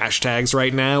slogans and hashtags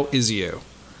right now is you.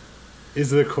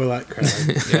 Is the Quillette crowd.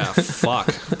 Yeah,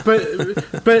 fuck.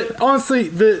 But honestly,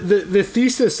 the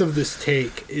thesis of this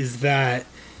take is that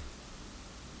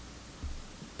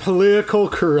political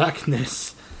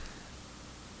correctness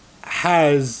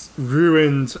has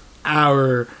ruined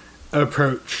our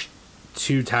approach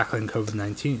to tackling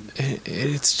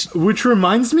COVID-19. Which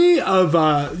reminds me of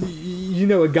you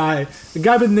know, a guy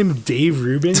by the name of Dave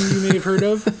Rubin, you may have heard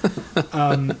of.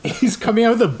 He's coming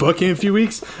out with a book in a few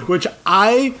weeks, which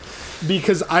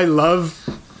because I love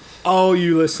all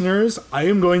you listeners, I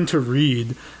am going to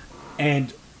read,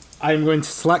 and I'm going to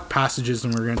select passages,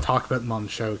 and we're going to talk about them on the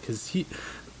show, because he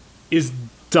is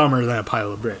dumber than a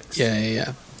pile of bricks.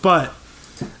 Yeah. But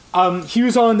he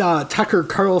was on Tucker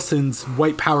Carlson's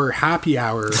White Power Happy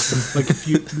Hour like a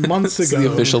few months ago.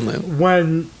 The official name.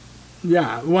 When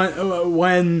there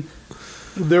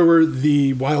were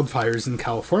the wildfires in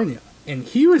California. And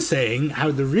he was saying how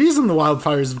the reason the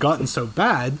wildfires have gotten so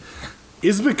bad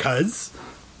is because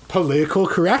political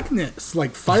correctness.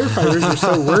 Like, firefighters are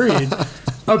so worried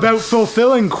about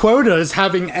fulfilling quotas,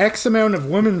 having X amount of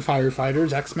women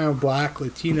firefighters, X amount of Black,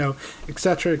 Latino,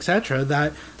 etc.,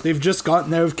 that they've just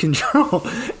gotten out of control.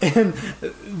 And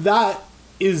that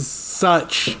is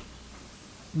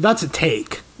that's a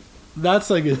take.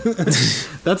 That's like,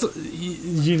 that's,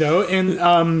 you know,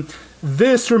 and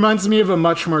this reminds me of a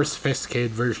much more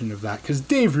sophisticated version of that, because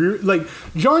like,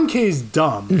 John Kay's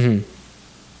dumb,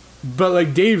 but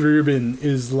like Dave Rubin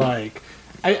is like,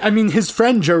 I mean, his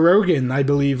friend Joe Rogan, I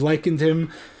believe, likened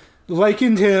him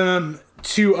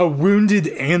to a wounded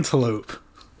antelope.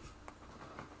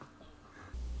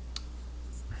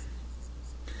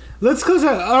 Let's close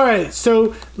out. All right,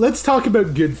 so let's talk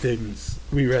about good things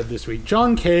we read this week.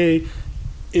 John Kay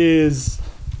is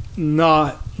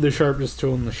not the sharpest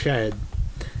tool in the shed.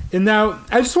 And now,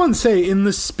 I just want to say, in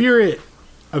the spirit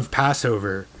of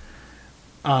Passover,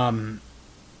 I've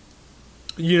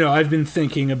been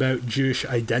thinking about Jewish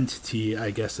identity,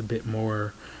 I guess, a bit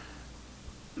more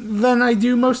than I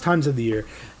do most times of the year.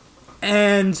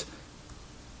 And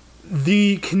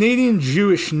the Canadian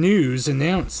Jewish News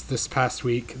announced this past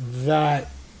week that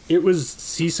it was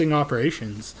ceasing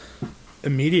operations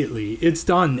immediately. It's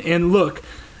done. And look,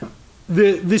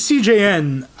 the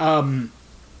CJN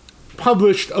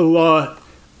published a lot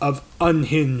of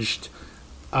unhinged,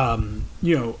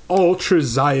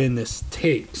 ultra-Zionist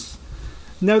takes.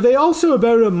 Now, they also,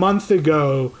 about a month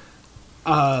ago,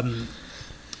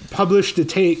 published a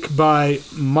take by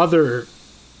Mother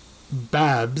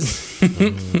Babs.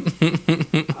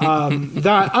 That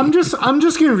I'm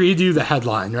just gonna read you the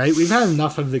headline, right? We've had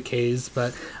enough of the K's,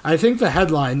 but I think the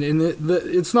headline, and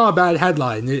it's not a bad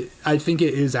headline. I think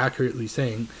it is accurately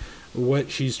saying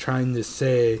what she's trying to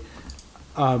say.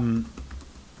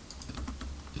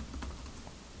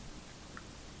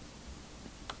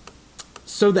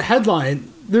 So the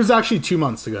headline, there's actually 2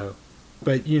 months ago,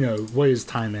 but what is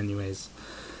time anyways?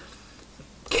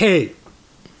 K.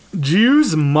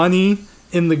 Jews' money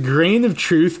in the grain of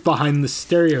truth behind the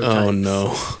stereotypes. Oh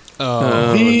no.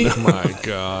 Oh my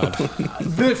God.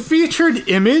 The featured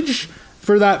image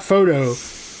for that photo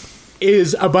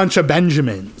is a bunch of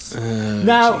Benjamins.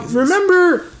 Now, Jesus.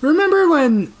 remember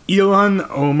when Ilhan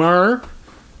Omar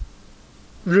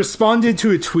responded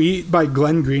to a tweet by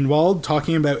Glenn Greenwald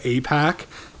talking about AIPAC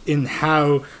and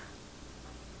how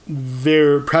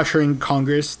they're pressuring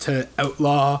Congress to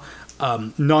outlaw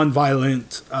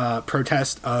nonviolent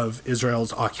protest of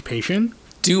Israel's occupation?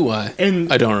 Do I?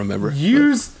 And I don't remember. But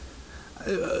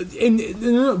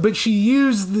she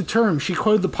used the term. She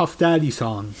quoted the Puff Daddy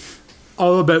song,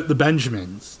 all about the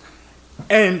Benjamins,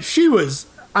 and she was.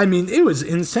 I mean, it was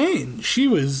insane. She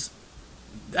was.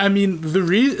 I mean,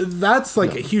 that's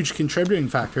like a huge contributing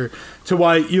factor to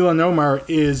why Ilhan Omar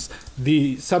is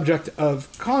the subject of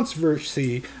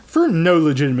controversy for no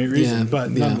legitimate reason,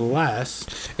 but nonetheless.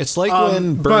 It's like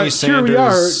when Bernie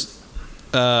Sanders'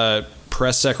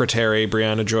 press secretary,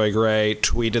 Brianna Joy Gray,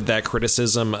 tweeted that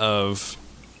criticism of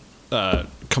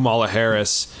Kamala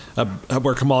Harris,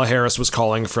 where Kamala Harris was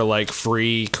calling for like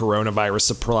free coronavirus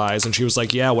supplies, and she was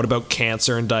like, yeah, what about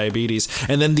cancer and diabetes?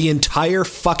 And then the entire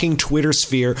fucking Twitter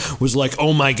sphere was like,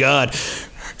 oh my God,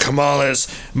 Kamala's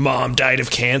mom died of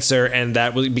cancer, and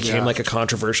that became like a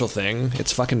controversial thing.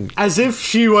 It's fucking... As if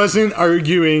she wasn't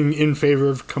arguing in favor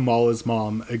of Kamala's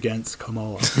mom against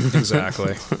Kamala.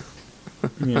 Exactly.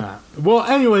 Yeah. Well,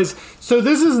 anyways, so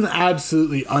this is an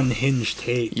absolutely unhinged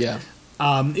take. Yeah.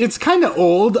 It's kind of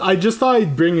old. I just thought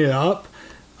I'd bring it up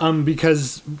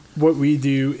because what we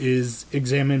do is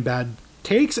examine bad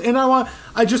takes, and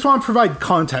I just want to provide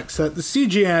context that the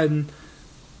CGN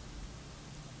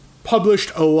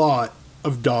published a lot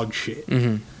of dog shit.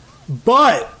 Mm-hmm.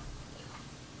 But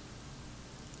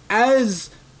as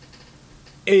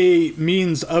a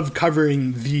means of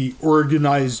covering the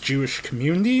organized Jewish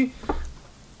community,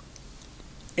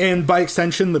 and by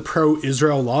extension the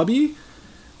pro-Israel lobby,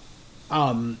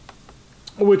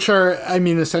 which are, I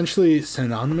mean, essentially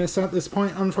synonymous at this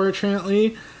point,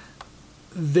 unfortunately,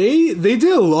 they did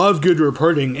a lot of good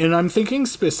reporting, and I'm thinking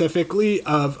specifically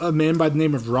of a man by the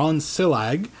name of Ron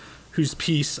Sillag, whose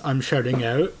piece I'm shouting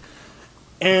out,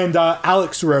 and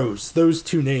Alex Rose. Those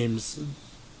two names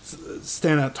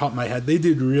stand out top of my head. They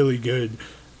did really good,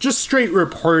 just straight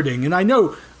reporting. And I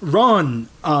know Ron,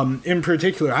 in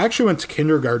particular, I actually went to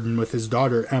kindergarten with his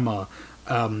daughter Emma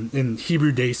in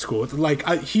Hebrew day school. Like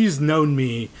he's known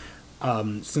me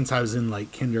since I was in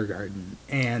like kindergarten,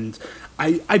 and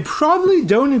I probably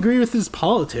don't agree with his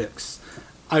politics,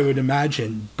 I would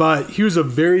imagine, but he was a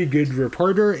very good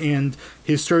reporter, and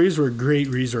his stories were great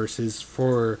resources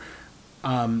for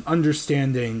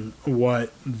understanding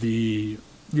what the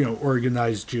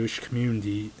organized Jewish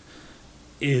community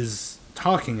is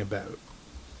talking about.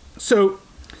 So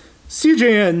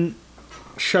CJN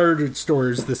shuttered its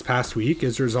doors this past week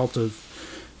as a result of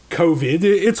COVID.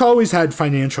 It's always had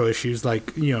financial issues,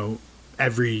 like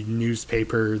every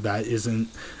newspaper that isn't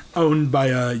owned by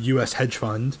a U.S. hedge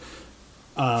fund.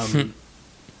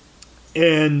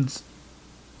 And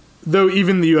though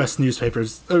even the U.S.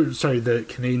 newspapers, the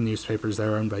Canadian newspapers that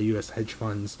are owned by U.S. hedge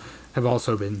funds have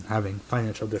also been having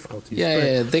financial difficulties.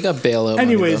 Yeah, they got bailout.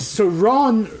 Anyways, so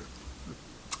Ron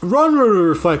Ron wrote a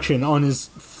reflection on his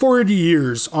 40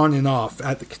 years on and off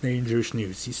at the Canadian Jewish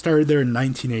News. He started there in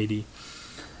 1980.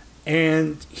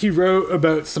 And he wrote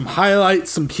about some highlights,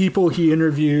 some people he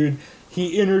interviewed.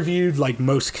 He interviewed, like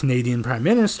most Canadian prime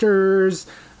ministers,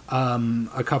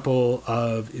 a couple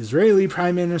of Israeli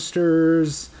prime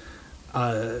ministers,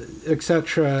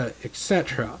 etc.,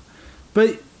 etc.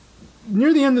 But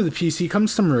near the end of the piece, he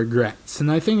comes to some regrets,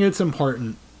 and I think it's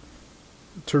important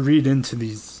to read into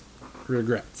these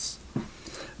regrets.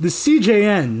 The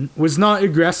CJN was not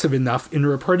aggressive enough in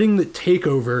reporting the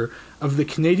takeover of the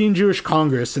Canadian Jewish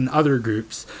Congress and other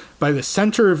groups by the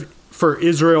Center for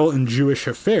Israel and Jewish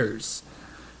Affairs.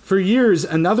 For years,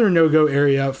 another no-go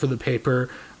area for the paper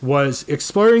was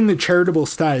exploring the charitable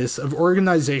status of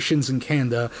organizations in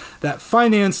Canada that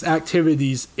financed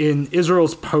activities in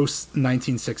Israel's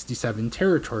post-1967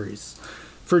 territories.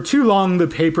 For too long, the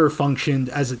paper functioned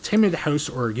as a timid house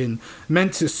organ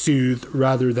meant to soothe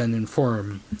rather than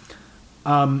inform.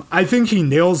 I think he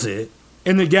nails it.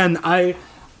 And again, as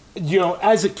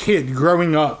a kid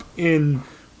growing up in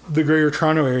the Greater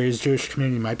Toronto Area's Jewish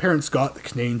community, my parents got the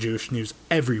Canadian Jewish News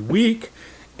every week,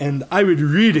 and I would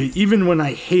read it even when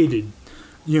I hated,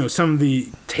 some of the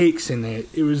takes in it.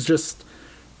 It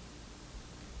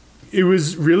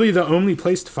was really the only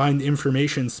place to find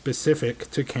information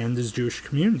specific to Canada's Jewish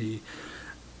community.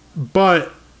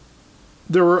 But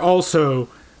there were also,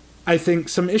 I think,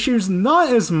 some issues, not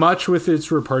as much with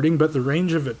its reporting, but the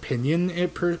range of opinion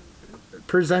it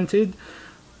presented.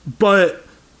 But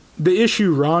the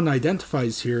issue Ron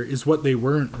identifies here is what they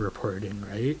weren't reporting,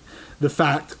 right? The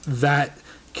fact that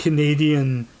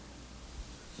Canadian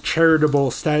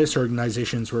charitable status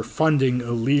organizations were funding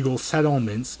illegal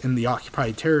settlements in the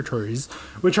occupied territories,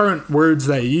 which aren't words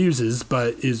that he uses,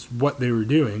 but is what they were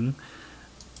doing,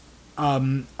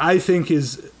 I think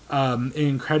is an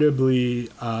incredibly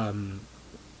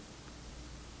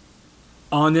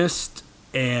honest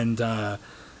and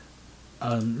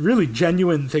really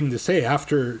genuine thing to say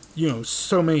after,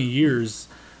 so many years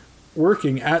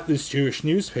working at this Jewish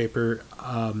newspaper,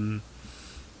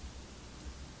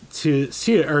 to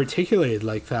see it articulated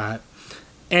like that.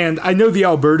 And I know the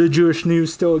Alberta Jewish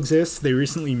News still exists. They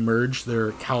recently merged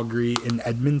their Calgary and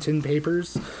Edmonton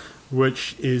papers,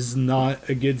 which is not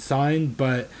a good sign.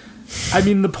 But,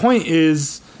 the point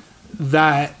is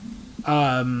that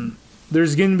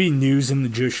there's going to be news in the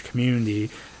Jewish community,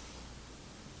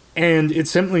 and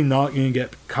it's simply not going to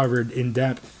get covered in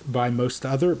depth by most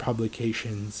other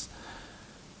publications,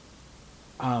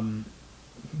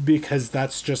 because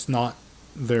that's just not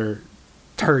their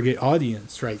target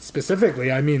audience, right? Specifically,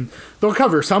 they'll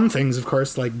cover some things, of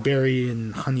course, like Barry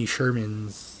and Honey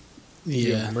Sherman's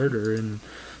murder and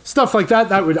stuff like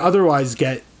that would otherwise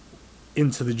get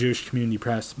into the Jewish community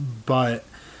press. But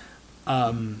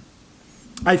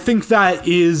I think that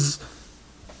is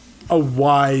a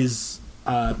wise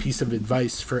piece of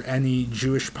advice for any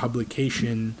Jewish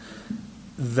publication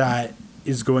that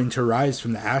is going to rise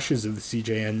from the ashes of the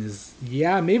CJN is,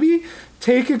 maybe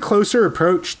take a closer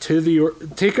approach to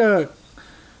take a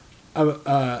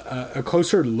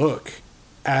closer look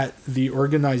at the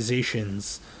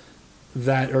organizations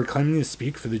that are claiming to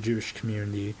speak for the Jewish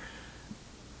community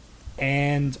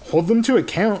and hold them to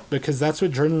account, because that's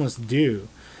what journalists do.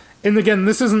 And again,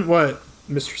 this isn't what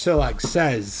Mr. Silak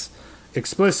says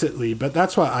explicitly, but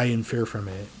that's what I infer from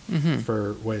it,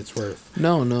 for what it's worth.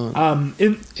 No.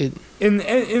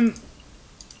 In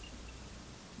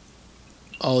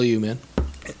All you, man.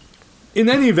 In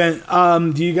any event,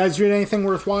 do you guys read anything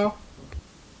worthwhile?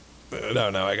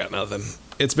 No, I got nothing.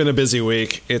 It's been a busy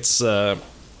week. It's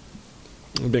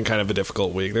been kind of a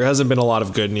difficult week. There hasn't been a lot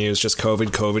of good news, just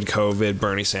COVID.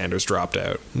 Bernie Sanders dropped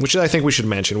out, which I think we should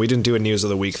mention. We didn't do a news of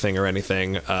the week thing or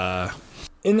anything.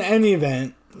 In any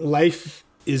event, life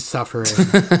is suffering.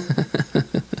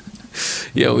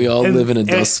 Yeah, we all live in a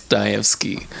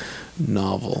Dostoevsky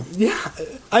novel. Yeah,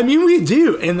 we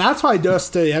do, and that's why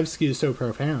Dostoevsky is so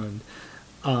profound.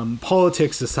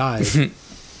 Politics aside, I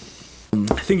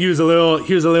think he was a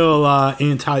little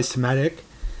anti-Semitic,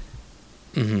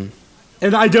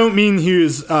 and I don't mean he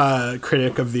was a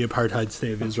critic of the apartheid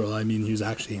state of Israel. I mean he was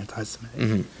actually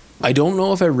anti-Semitic. I don't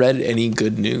know if I read any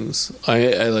good news. I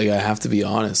have to be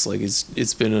honest. Like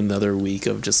it's been another week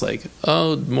of just like,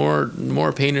 oh,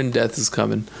 more pain and death is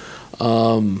coming.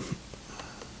 We're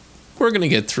gonna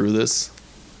get through this.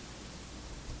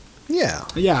 Yeah,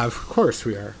 of course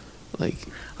we are.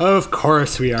 Of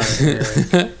course we are.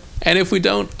 And if we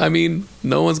don't,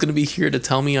 no one's gonna be here to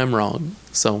tell me I'm wrong.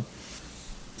 So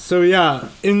yeah,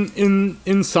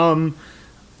 in sum,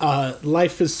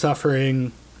 life is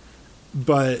suffering,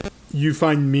 but you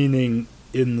find meaning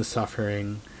in the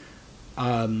suffering.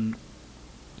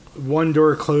 one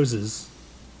door closes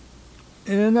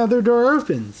and another door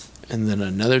opens. And then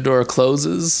another door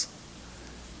closes.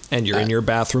 And you're in your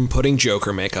bathroom putting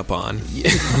Joker makeup on. All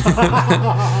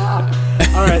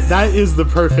right, that is the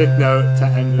perfect note to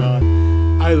end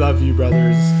on. I love you,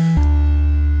 brothers.